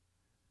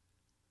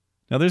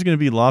 Now, there's going to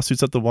be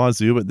lawsuits up the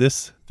wazoo, but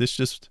this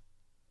just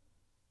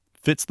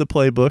fits the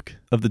playbook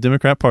of the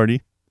Democrat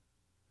Party.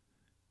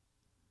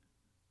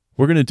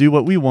 We're going to do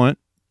what we want,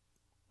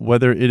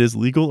 whether it is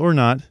legal or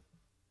not,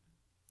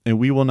 and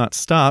we will not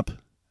stop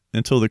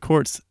until the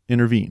courts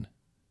intervene.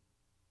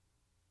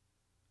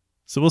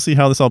 So we'll see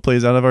how this all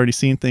plays out. I've already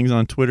seen things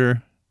on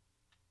Twitter,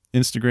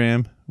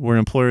 Instagram, where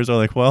employers are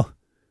like, well,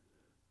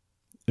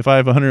 if I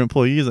have 100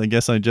 employees, I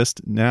guess I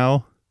just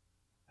now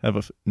have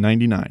a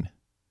 99.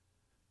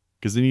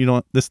 Because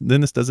then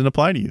this doesn't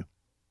apply to you.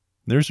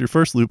 There's your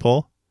first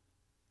loophole.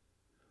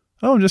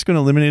 Oh, I'm just going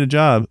to eliminate a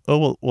job.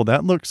 Oh, well,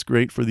 that looks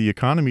great for the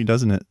economy,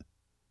 doesn't it?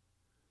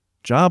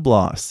 Job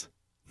loss.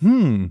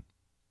 Really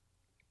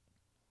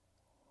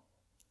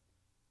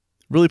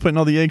putting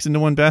all the eggs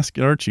into one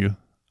basket, aren't you?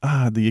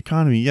 The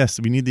economy. Yes,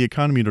 we need the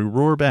economy to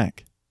roar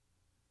back.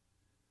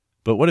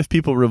 But what if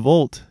people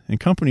revolt and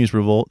companies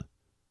revolt?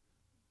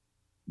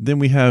 Then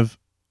we have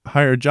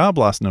higher job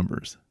loss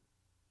numbers.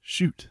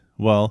 Shoot.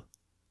 Well,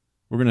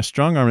 we're going to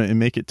strong arm it and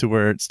make it to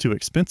where it's too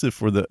expensive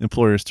for the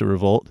employers to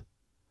revolt.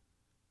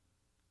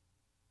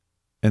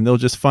 And they'll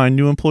just find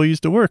new employees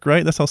to work,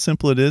 right? That's how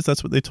simple it is.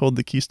 That's what they told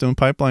the Keystone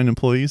Pipeline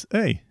employees.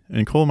 Hey,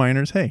 and coal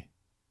miners, hey,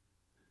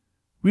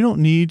 we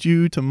don't need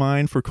you to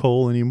mine for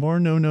coal anymore.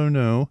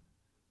 No.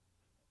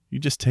 You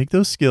just take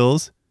those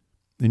skills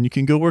and you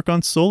can go work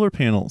on solar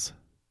panels.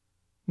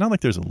 Not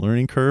like there's a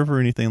learning curve or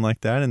anything like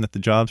that and that the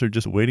jobs are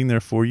just waiting there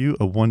for you,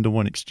 a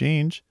one-to-one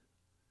exchange.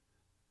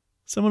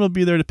 Someone will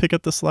be there to pick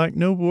up the slack,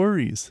 no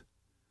worries.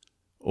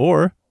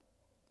 Or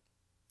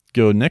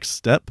go next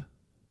step.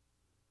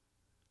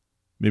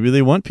 Maybe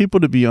they want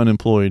people to be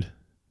unemployed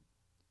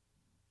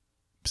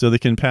so they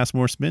can pass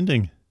more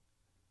spending.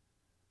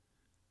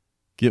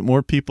 Get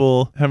more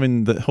people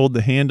having to hold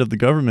the hand of the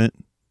government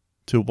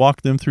to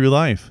walk them through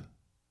life.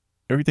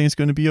 Everything's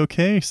going to be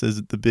okay,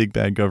 says the big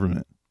bad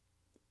government.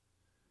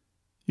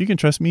 You can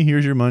trust me.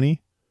 Here's your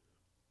money.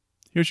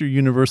 Here's your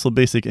universal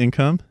basic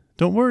income.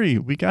 Don't worry.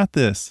 We got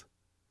this.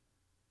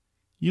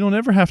 You don't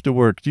ever have to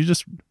work. You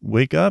just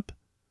wake up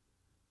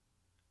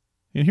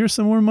and here's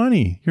some more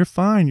money. You're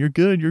fine. You're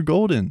good. You're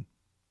golden.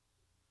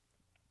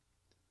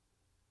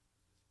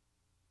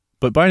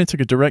 But Biden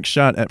took a direct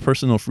shot at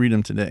personal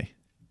freedom today.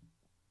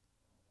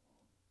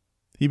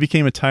 He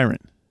became a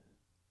tyrant.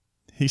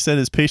 He said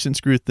his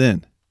patience grew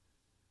thin.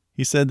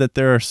 He said that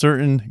there are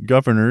certain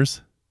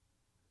governors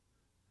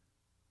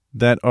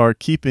that are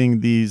keeping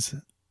these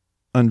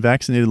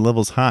unvaccinated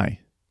levels high.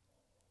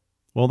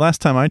 Well, last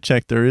time I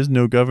checked, there is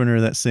no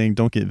governor that's saying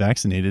don't get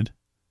vaccinated.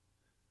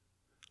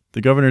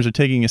 The governors are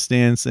taking a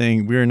stand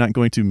saying we are not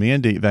going to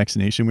mandate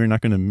vaccination. We're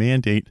not going to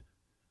mandate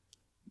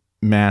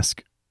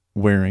mask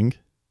wearing.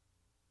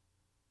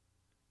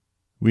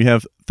 We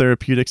have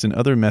therapeutics and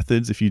other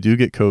methods if you do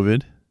get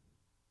COVID,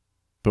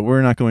 but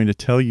we're not going to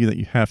tell you that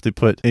you have to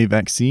put a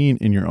vaccine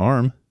in your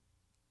arm.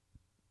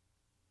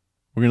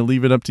 We're going to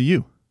leave it up to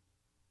you.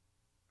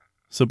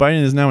 So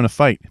Biden is now in a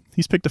fight.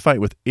 He's picked a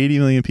fight with 80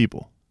 million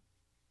people.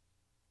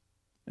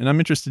 And I'm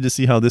interested to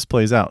see how this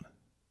plays out.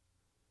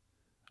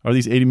 Are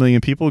these 80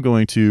 million people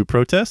going to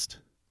protest?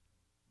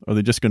 Are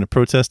they just going to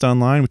protest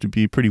online, which would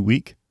be pretty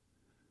weak?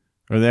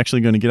 Are they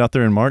actually going to get out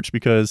there and march?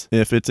 Because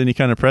if it's any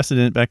kind of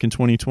precedent back in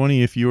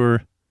 2020, if you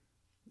were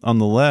on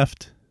the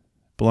left,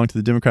 belong to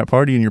the Democrat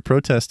Party and you're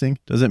protesting,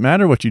 doesn't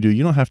matter what you do.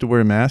 You don't have to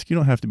wear a mask. You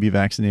don't have to be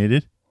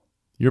vaccinated.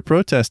 You're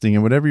protesting,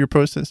 and whatever you're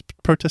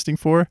protesting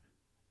for,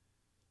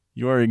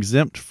 you are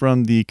exempt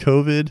from the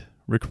COVID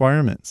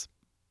requirements.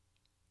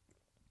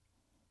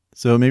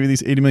 So maybe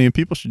these 80 million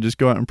people should just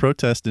go out and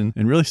protest and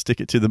really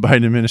stick it to the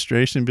Biden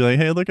administration and be like,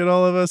 hey, look at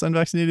all of us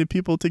unvaccinated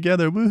people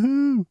together.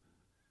 Woohoo!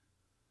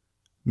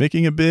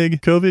 Making a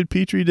big COVID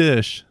petri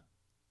dish.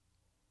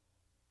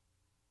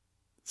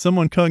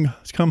 Someone come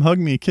hug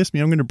me, kiss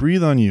me. I'm going to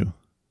breathe on you.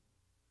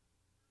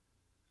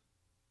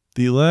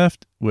 The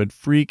left would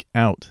freak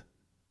out.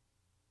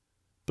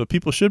 But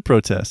people should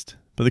protest.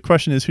 But the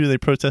question is, who do they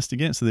protest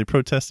against? Do they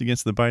protest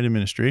against the Biden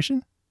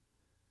administration?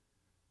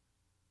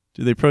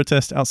 Do they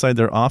protest outside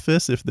their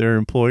office if their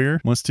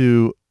employer wants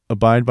to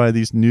abide by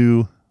these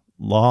new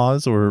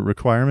laws or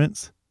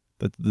requirements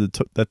that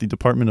the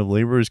Department of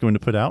Labor is going to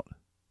put out?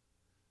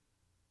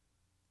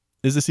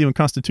 Is this even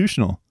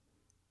constitutional?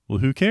 Well,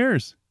 who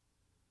cares?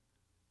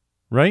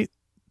 Right?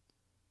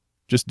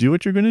 Just do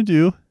what you're going to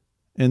do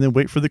and then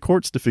wait for the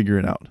courts to figure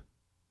it out.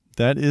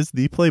 That is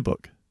the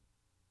playbook.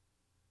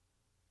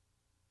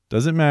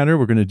 Doesn't matter.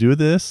 We're going to do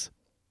this.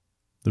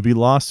 There'll be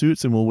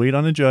lawsuits and we'll wait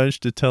on a judge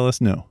to tell us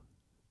no.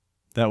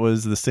 That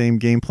was the same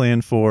game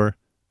plan for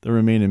the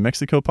Remain in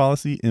Mexico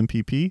policy,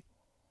 MPP,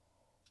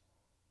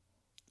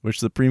 which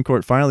the Supreme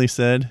Court finally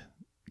said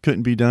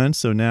couldn't be done.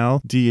 So now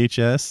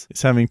DHS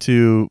is having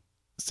to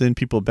send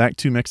people back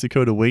to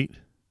Mexico to wait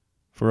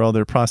for all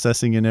their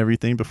processing and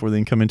everything before they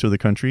can come into the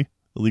country,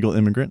 illegal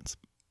immigrants.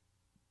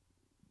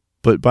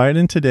 But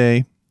Biden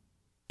today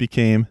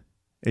became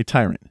a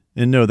tyrant.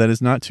 And no, that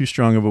is not too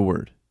strong of a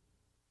word.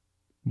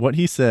 What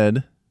he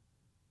said,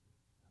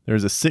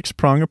 there's a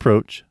 6-prong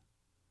approach.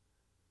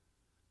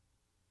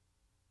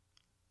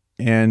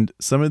 And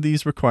some of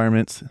these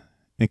requirements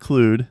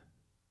include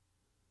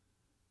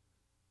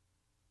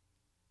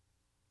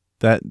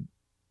that.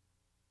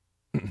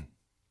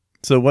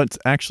 So what's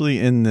actually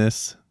in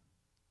this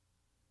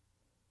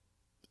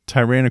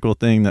tyrannical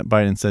thing that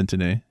Biden said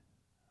today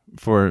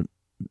for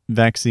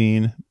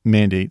vaccine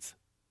mandates?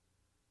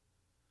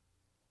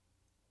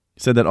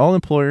 He said that all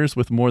employers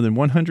with more than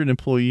 100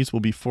 employees will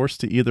be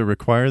forced to either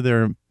require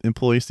their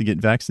employees to get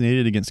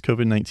vaccinated against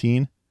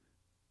COVID-19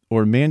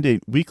 or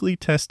mandate weekly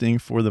testing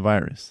for the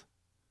virus.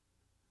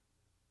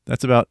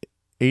 That's about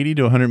 80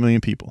 to 100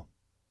 million people.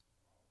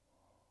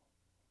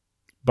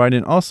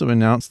 Biden also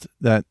announced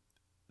that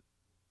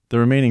the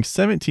remaining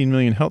 17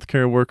 million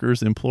healthcare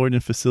workers employed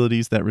in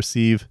facilities that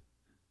receive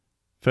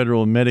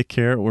federal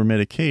Medicare or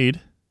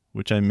Medicaid,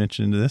 which I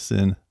mentioned this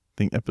in, I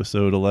think,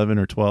 episode 11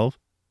 or 12.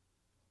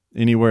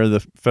 Anywhere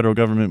the federal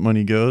government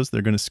money goes,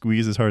 they're going to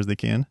squeeze as hard as they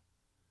can.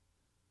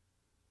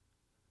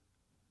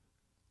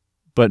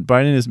 But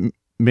Biden is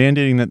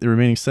mandating that the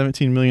remaining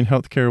 17 million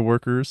healthcare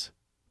workers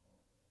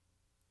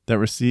that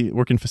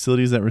work in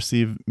facilities that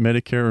receive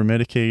Medicare or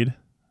Medicaid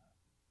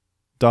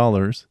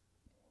dollars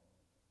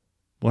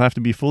will have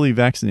to be fully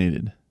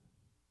vaccinated.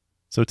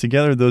 So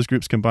together, those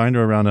groups combined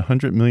are around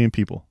 100 million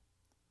people.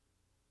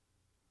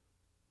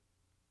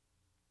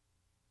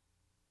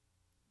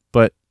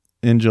 But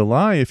in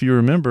July, if you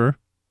remember,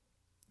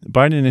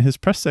 Biden and his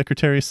press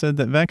secretary said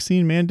that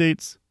vaccine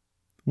mandates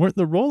weren't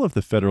the role of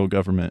the federal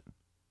government.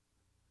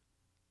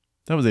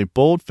 That was a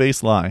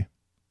bold-faced lie.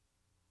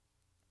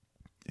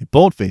 A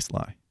bold-faced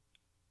lie.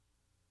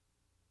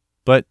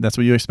 But that's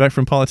what you expect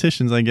from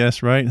politicians, I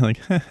guess, right? Like,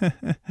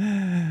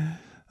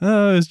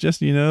 oh, it's just,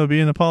 being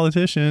a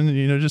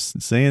politician,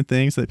 just saying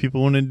things that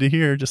people wanted to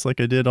hear, just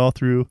like I did all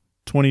through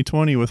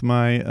 2020 with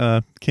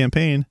my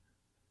campaign.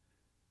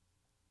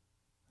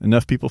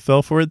 Enough people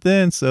fell for it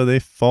then, so they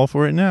fall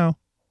for it now.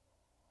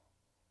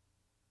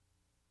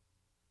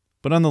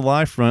 But on the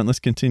lie front,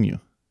 let's continue.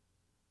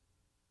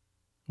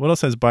 What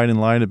else has Biden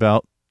lied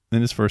about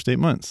in his first 8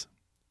 months?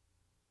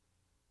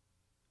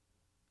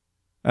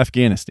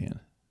 Afghanistan.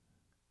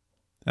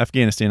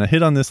 I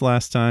hit on this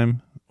last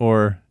time,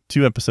 or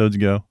 2 episodes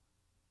ago.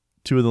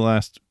 2 of the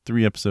last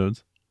 3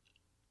 episodes.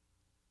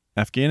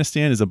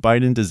 Afghanistan is a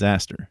Biden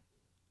disaster.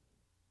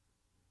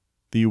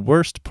 The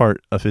worst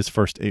part of his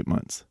first 8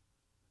 months.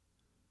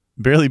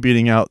 Barely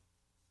beating out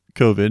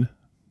COVID,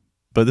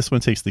 but this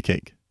one takes the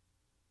cake.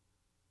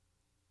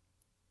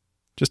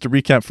 Just to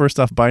recap, first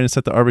off, Biden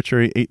set the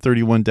arbitrary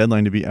 8/31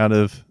 deadline to be out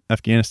of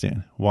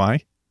Afghanistan.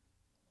 Why?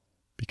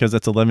 Because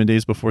that's 11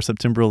 days before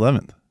September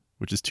 11th,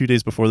 which is 2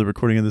 days before the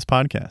recording of this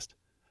podcast.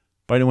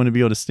 Biden wanted to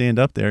be able to stand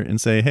up there and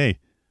say, hey,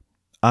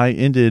 I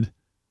ended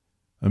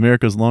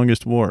America's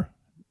longest war,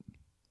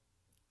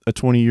 a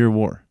 20-year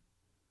war.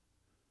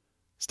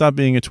 Stopped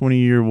being a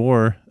 20-year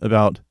war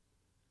about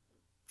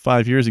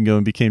 5 years ago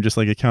and became just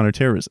like a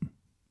counterterrorism.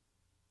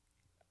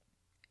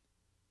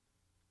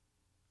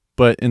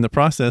 But in the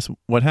process,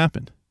 what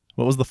happened?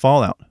 What was the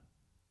fallout?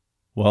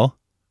 Well,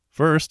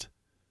 first,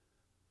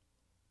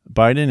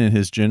 Biden and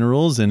his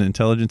generals and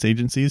intelligence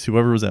agencies,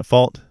 whoever was at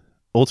fault,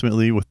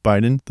 ultimately with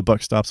Biden, the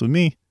buck stops with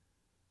me.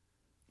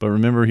 But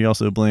remember, he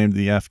also blamed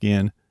the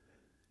Afghan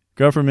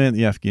government,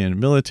 the Afghan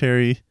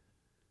military,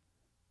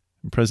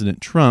 and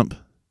President Trump,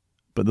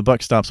 but the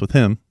buck stops with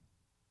him.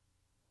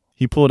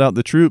 He pulled out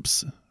the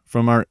troops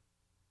from our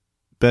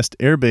best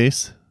air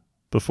base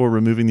before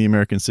removing the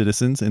American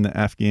citizens and the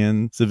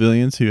Afghan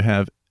civilians who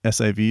have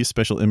SIVs,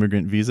 special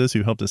immigrant visas,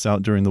 who helped us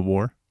out during the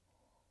war.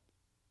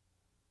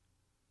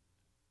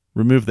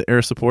 Removed the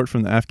air support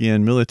from the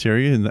Afghan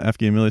military, and the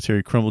Afghan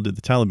military crumbled to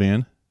the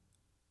Taliban.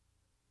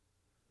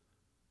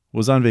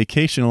 Was on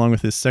vacation along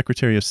with his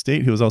Secretary of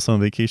State, who was also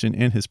on vacation,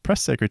 and his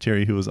press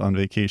secretary, who was on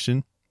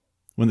vacation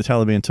when the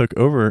Taliban took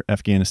over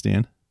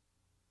Afghanistan.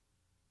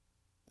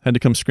 had to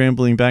come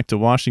scrambling back to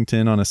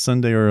Washington on a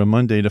Sunday or a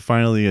Monday to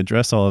finally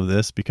address all of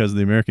this because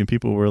the American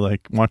people were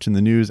like watching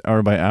the news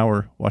hour by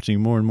hour,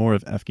 watching more and more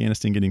of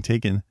Afghanistan getting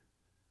taken.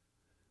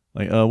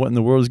 Like, what in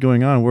the world is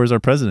going on? Where's our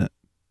president?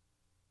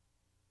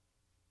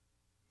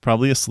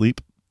 Probably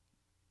asleep.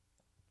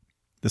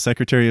 The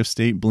Secretary of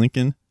State,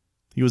 Blinken,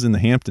 he was in the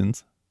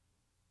Hamptons.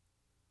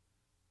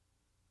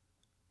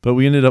 But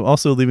we ended up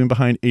also leaving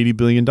behind $80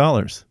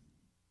 billion.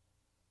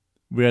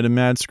 We had a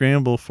mad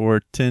scramble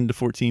for 10 to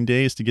 14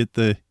 days to get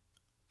the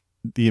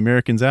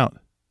Americans out.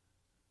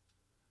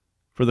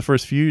 For the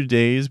first few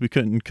days, we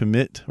couldn't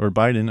commit, or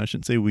Biden, I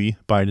shouldn't say we,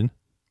 Biden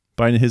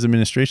and his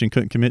administration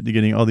couldn't commit to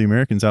getting all the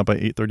Americans out by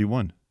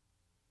 8/31.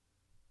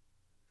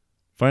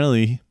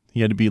 Finally,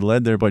 he had to be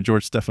led there by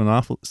George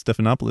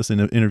Stephanopoulos in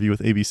an interview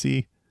with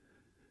ABC,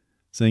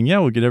 saying, yeah,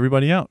 we'll get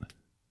everybody out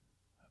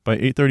by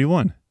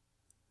 8/31.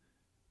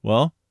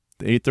 Well,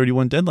 the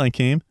 8/31 deadline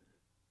came.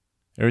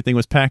 Everything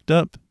was packed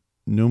up.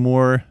 No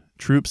more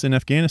troops in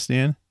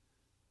Afghanistan.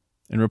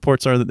 And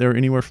reports are that there were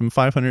anywhere from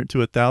 500 to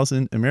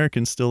 1,000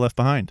 Americans still left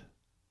behind.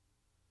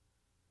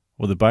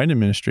 Well, the Biden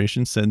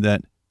administration said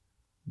that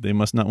they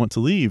must not want to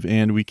leave,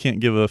 and we can't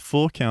give a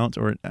full count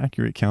or an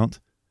accurate count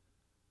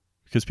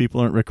because people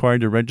aren't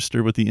required to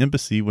register with the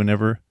embassy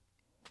whenever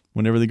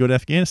they go to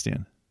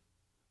Afghanistan.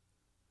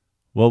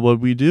 Well, what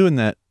did we do in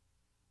that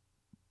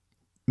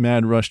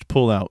mad rushed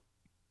pullout?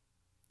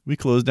 We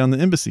closed down the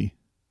embassy.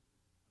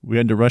 We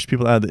had to rush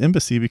people out of the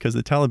embassy because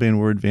the Taliban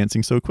were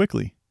advancing so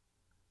quickly.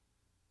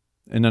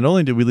 And not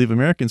only did we leave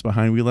Americans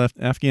behind, we left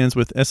Afghans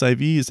with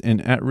SIVs and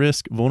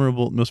at-risk,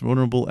 most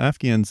vulnerable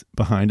Afghans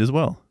behind as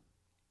well.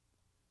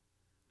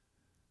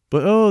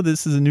 But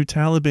this is a new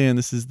Taliban.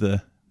 This is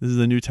the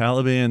new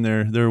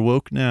Taliban. They're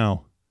woke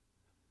now.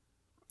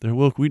 They're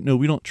woke. We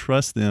don't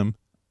trust them,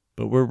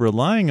 but we're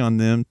relying on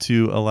them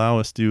to allow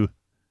us to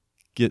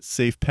get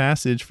safe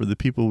passage for the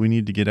people we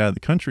need to get out of the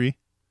country.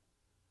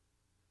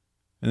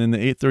 And then the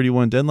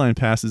 8/31 deadline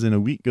passes and a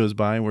week goes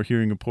by and we're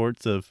hearing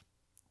reports of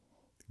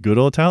good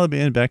old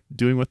Taliban back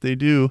doing what they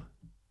do,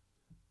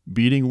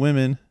 beating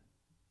women,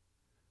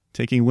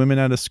 taking women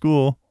out of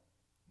school,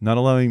 not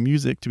allowing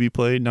music to be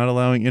played, not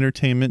allowing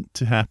entertainment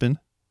to happen,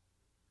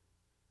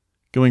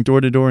 going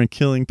door to door and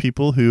killing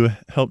people who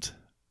helped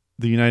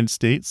the United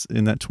States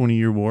in that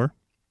 20-year war.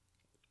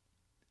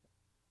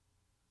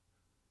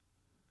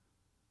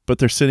 But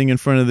they're sitting in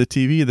front of the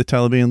TV, the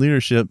Taliban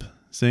leadership,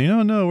 saying,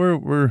 "Oh no,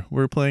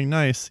 we're playing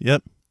nice."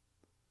 Yep.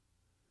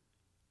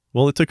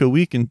 Well, it took a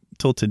week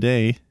until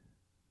today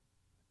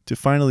to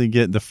finally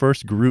get the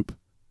first group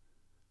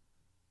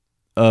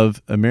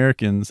of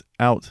Americans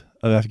out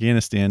of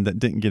Afghanistan that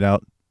didn't get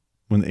out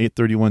when the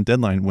 8/31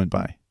 deadline went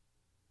by.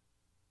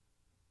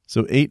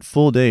 So 8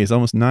 full days,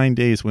 almost 9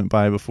 days went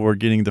by before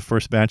getting the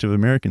first batch of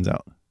Americans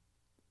out.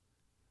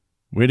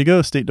 Way to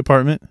go, State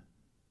Department.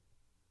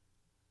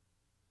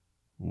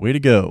 Way to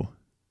go.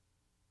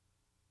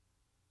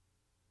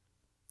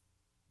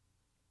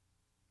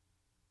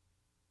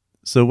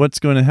 So what's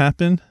going to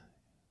happen?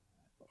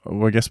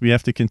 Well, I guess we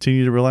have to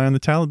continue to rely on the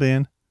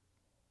Taliban.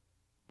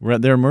 We're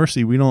at their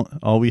mercy.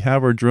 All we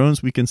have are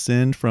drones we can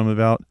send from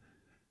about,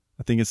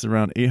 I think it's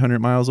around 800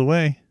 miles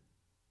away.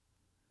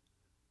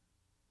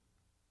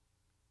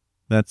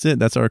 That's it.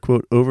 That's our,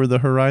 quote, over the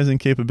horizon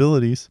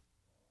capabilities.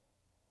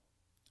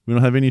 We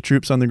don't have any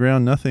troops on the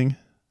ground, nothing.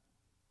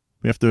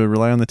 We have to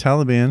rely on the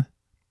Taliban.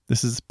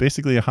 This is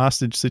basically a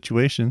hostage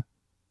situation.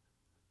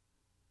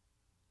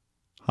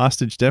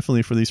 Hostage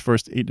definitely for these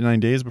first 8 to 9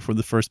 days before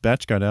the first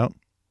batch got out.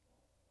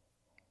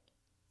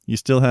 You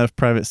still have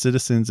private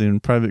citizens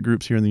and private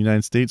groups here in the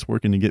United States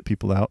working to get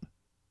people out,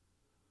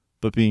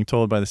 but being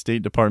told by the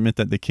State Department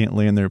that they can't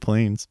land their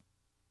planes,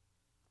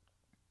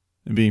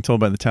 and being told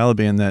by the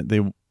Taliban that they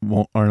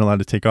aren't allowed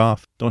to take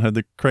off, don't have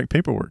the correct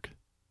paperwork.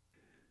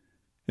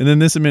 And then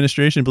this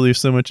administration believes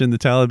so much in the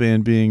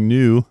Taliban being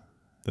new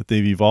that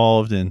they've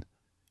evolved and,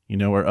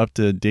 are up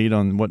to date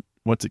on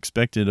what's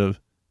expected of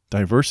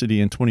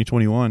diversity in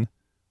 2021.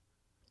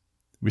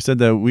 We said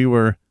that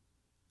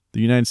the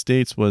United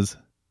States was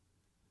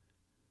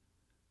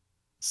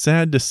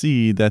sad to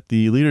see that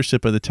the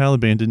leadership of the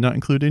Taliban did not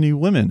include any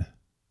women.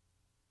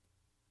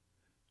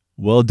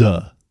 Well,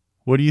 duh.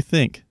 What do you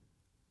think?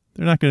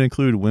 They're not going to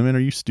include women. Are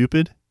you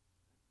stupid?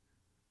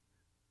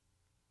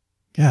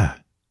 Yeah.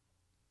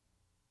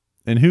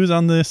 And who's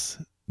on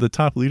the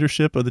top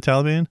leadership of the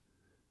Taliban?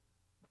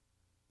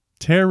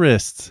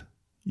 Terrorists.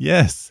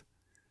 Yes.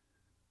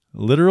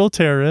 Literal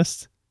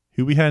terrorists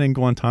who we had in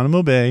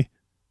Guantanamo Bay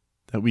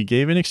that we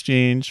gave in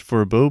exchange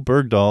for Bo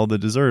Bergdahl, the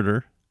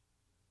deserter,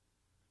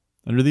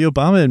 under the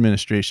Obama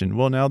administration.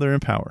 Well, now they're in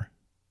power.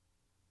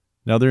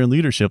 Now they're in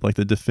leadership, like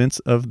the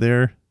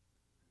the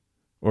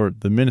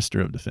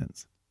Minister of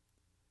Defense.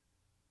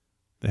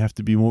 They have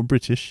to be more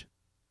British.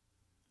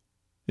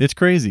 It's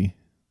crazy.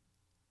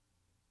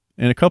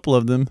 And a couple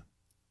of them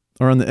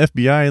are on the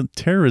FBI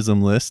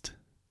terrorism list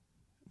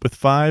with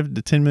 $5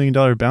 to $10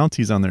 million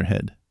bounties on their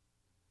head.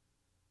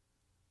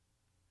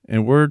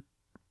 And we're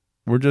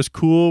just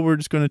cool. We're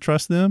just going to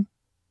trust them.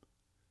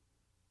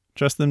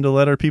 Trust them to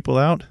let our people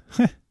out.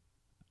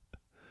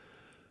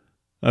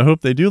 I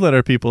hope they do let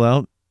our people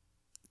out,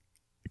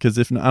 because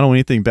if not, I don't want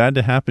anything bad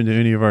to happen to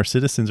any of our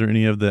citizens or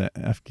any of the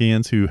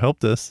Afghans who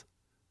helped us.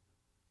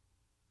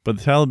 But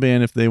the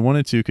Taliban, if they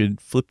wanted to, could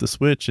flip the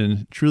switch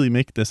and truly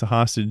make this a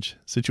hostage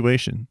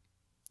situation.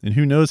 And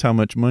who knows how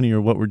much money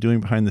or what we're doing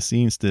behind the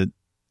scenes to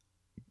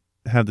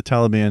have the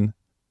Taliban,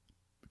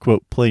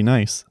 quote, play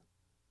nice.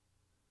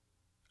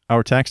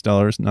 Our tax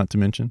dollars, not to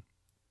mention.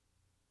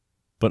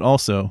 But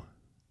also,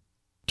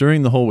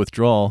 during the whole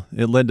withdrawal,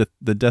 it led to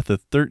the death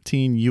of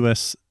 13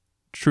 U.S.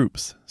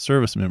 troops,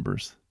 service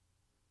members,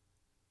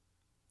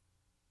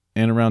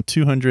 and around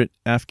 200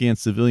 Afghan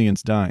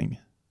civilians dying.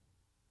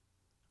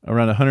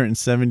 Around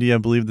 170, I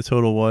believe the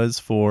total was,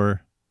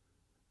 for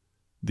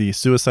the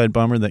suicide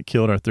bomber that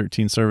killed our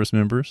 13 service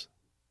members,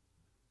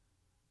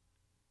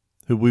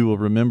 who we will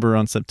remember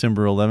on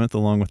September 11th,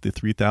 along with the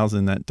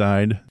 3,000 that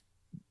died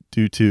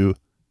due to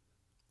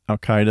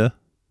Al-Qaeda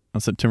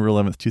on September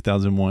 11th,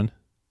 2001.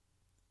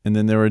 And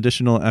then there were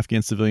additional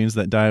Afghan civilians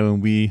that died when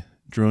we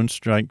drone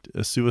striked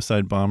a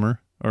suicide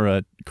bomber, or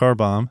a car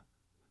bomb,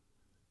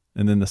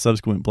 and then the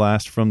subsequent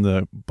blast from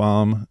the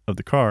bomb of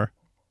the car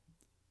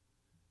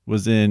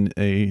was in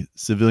a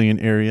civilian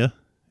area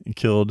and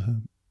killed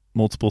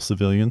multiple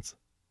civilians.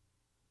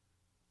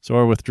 So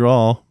our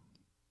withdrawal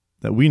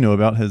that we know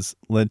about has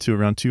led to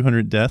around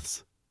 200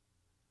 deaths,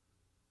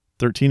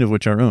 13 of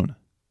which are our own.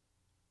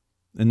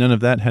 And none of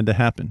that had to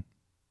happen.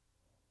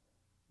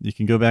 You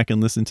can go back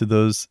and listen to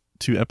those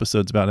 2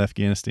 episodes about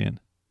Afghanistan.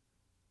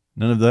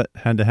 None of that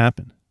had to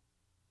happen.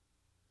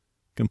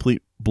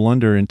 Complete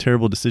blunder and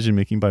terrible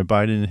decision-making by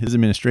Biden and his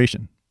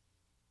administration.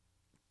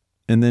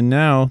 And then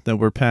now that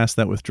we're past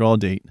that withdrawal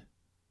date,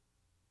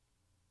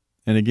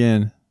 and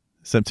again,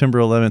 September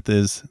 11th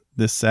is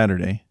this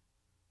Saturday,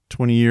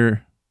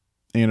 20-year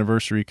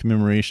anniversary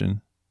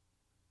commemoration.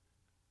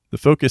 The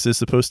focus is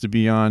supposed to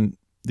be on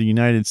the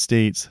United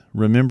States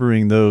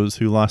remembering those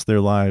who lost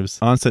their lives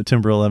on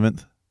September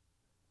 11th,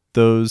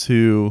 those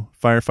who,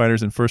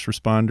 firefighters and first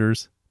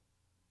responders,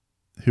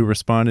 who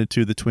responded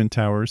to the Twin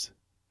Towers,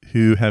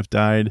 who have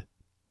died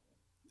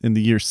in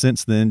the years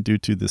since then due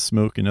to the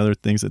smoke and other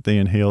things that they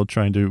inhaled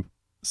trying to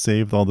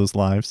save all those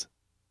lives.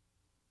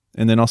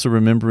 And then also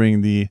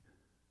remembering the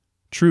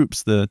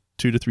troops, the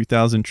 2,000 to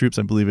 3,000 troops,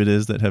 I believe it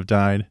is, that have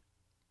died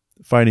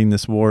fighting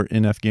this war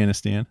in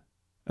Afghanistan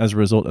as a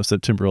result of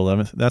September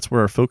 11th. That's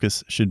where our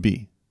focus should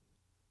be.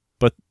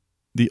 But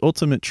the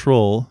ultimate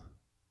troll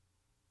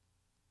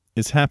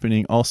is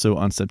happening also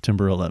on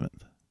September 11th.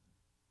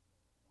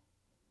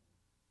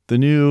 The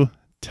new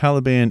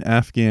Taliban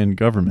Afghan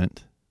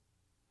government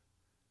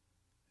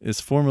is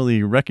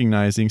formally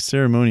recognizing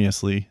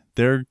ceremoniously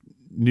their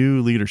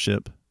new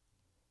leadership,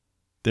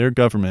 their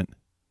government,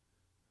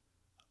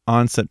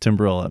 on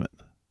September 11th.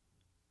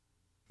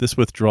 This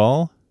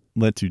withdrawal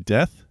led to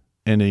death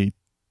and an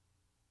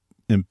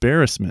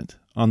embarrassment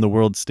on the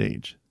world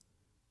stage.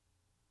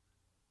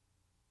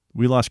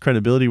 We lost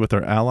credibility with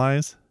our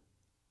allies,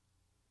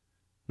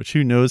 which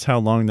who knows how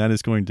long that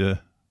is going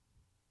to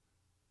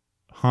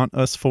haunt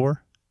us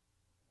for.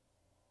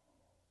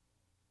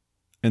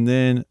 And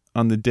then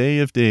on the day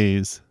of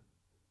days,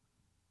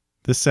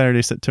 this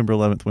Saturday, September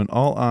 11th, when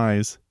all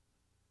eyes,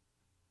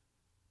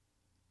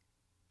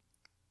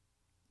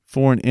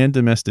 foreign and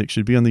domestic,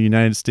 should be on the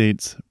United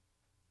States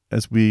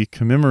as we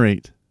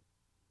commemorate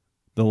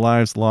the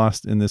lives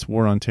lost in this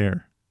war on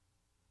terror,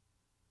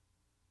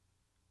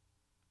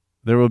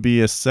 there will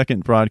be a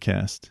second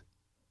broadcast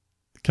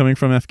coming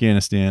from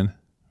Afghanistan,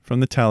 from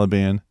the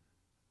Taliban,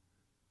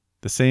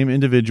 the same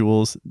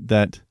individuals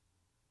that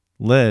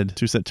led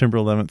to September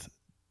 11th,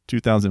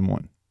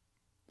 2001.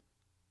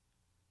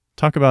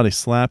 Talk about a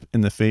slap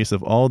in the face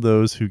of all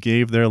those who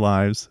gave their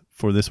lives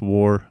for this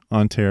war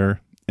on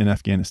terror in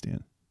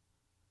Afghanistan.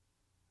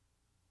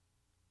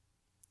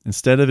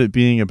 Instead of it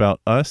being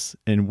about us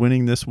and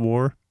winning this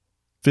war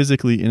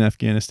physically in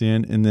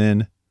Afghanistan and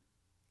then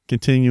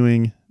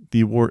continuing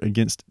the war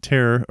against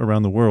terror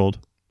around the world,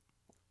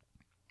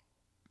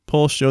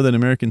 polls show that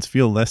Americans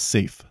feel less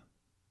safe.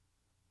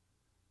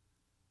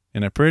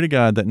 And I pray to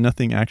God that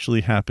nothing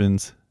actually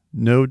happens,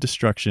 no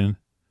destruction,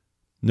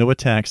 no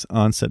attacks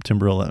on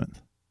September 11th.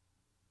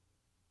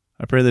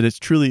 I pray that it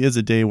truly is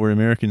a day where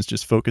Americans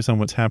just focus on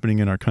what's happening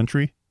in our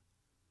country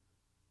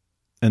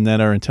and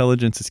that our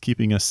intelligence is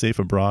keeping us safe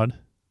abroad,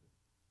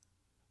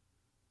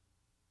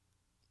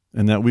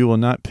 and that we will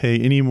not pay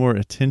any more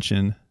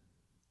attention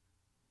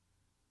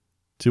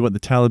to what the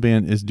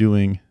Taliban is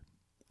doing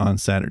on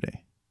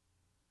Saturday.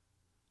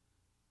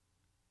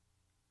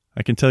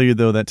 I can tell you,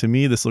 though, that to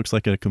me this looks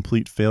like a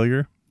complete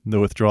failure,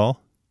 the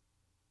withdrawal,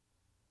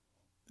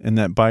 and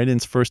that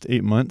Biden's first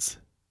 8 months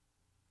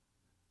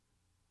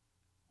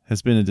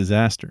has been a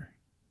disaster.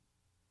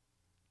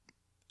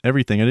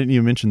 Everything. I didn't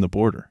even mention the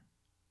border.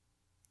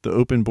 The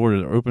open border,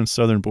 the open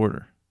southern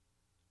border.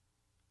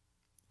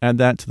 Add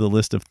that to the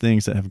list of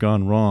things that have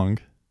gone wrong,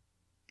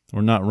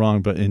 or not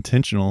wrong, but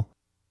intentional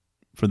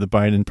for the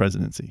Biden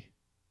presidency.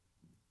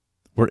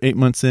 We're 8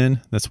 months in.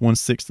 That's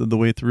 1/6 of the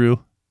way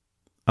through.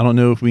 I don't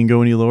know if we can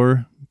go any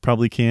lower.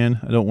 Probably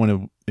can. I don't want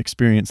to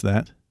experience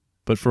that.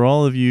 But for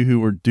all of you who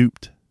were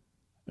duped,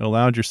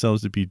 allowed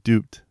yourselves to be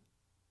duped,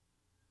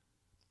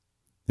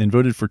 and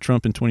voted for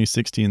Trump in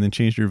 2016 and then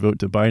changed your vote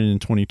to Biden in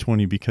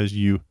 2020 because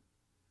you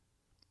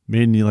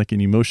made an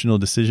emotional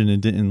decision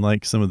and didn't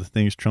like some of the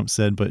things Trump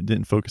said, but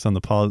didn't focus on the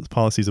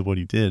policies of what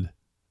he did.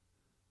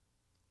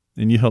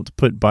 And you helped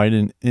put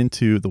Biden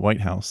into the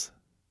White House.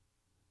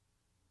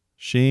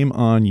 Shame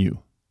on you,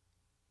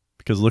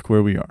 because look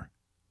where we are.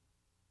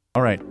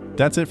 All right,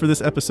 that's it for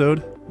this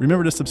episode.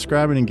 Remember to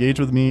subscribe and engage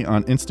with me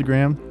on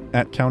Instagram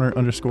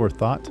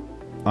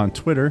 @counter_thought, on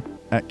Twitter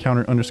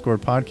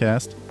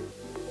 @counter_podcast,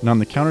 and on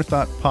the Counter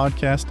Thought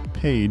podcast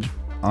page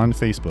on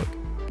Facebook.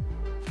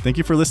 Thank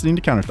you for listening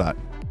to Counter Thought.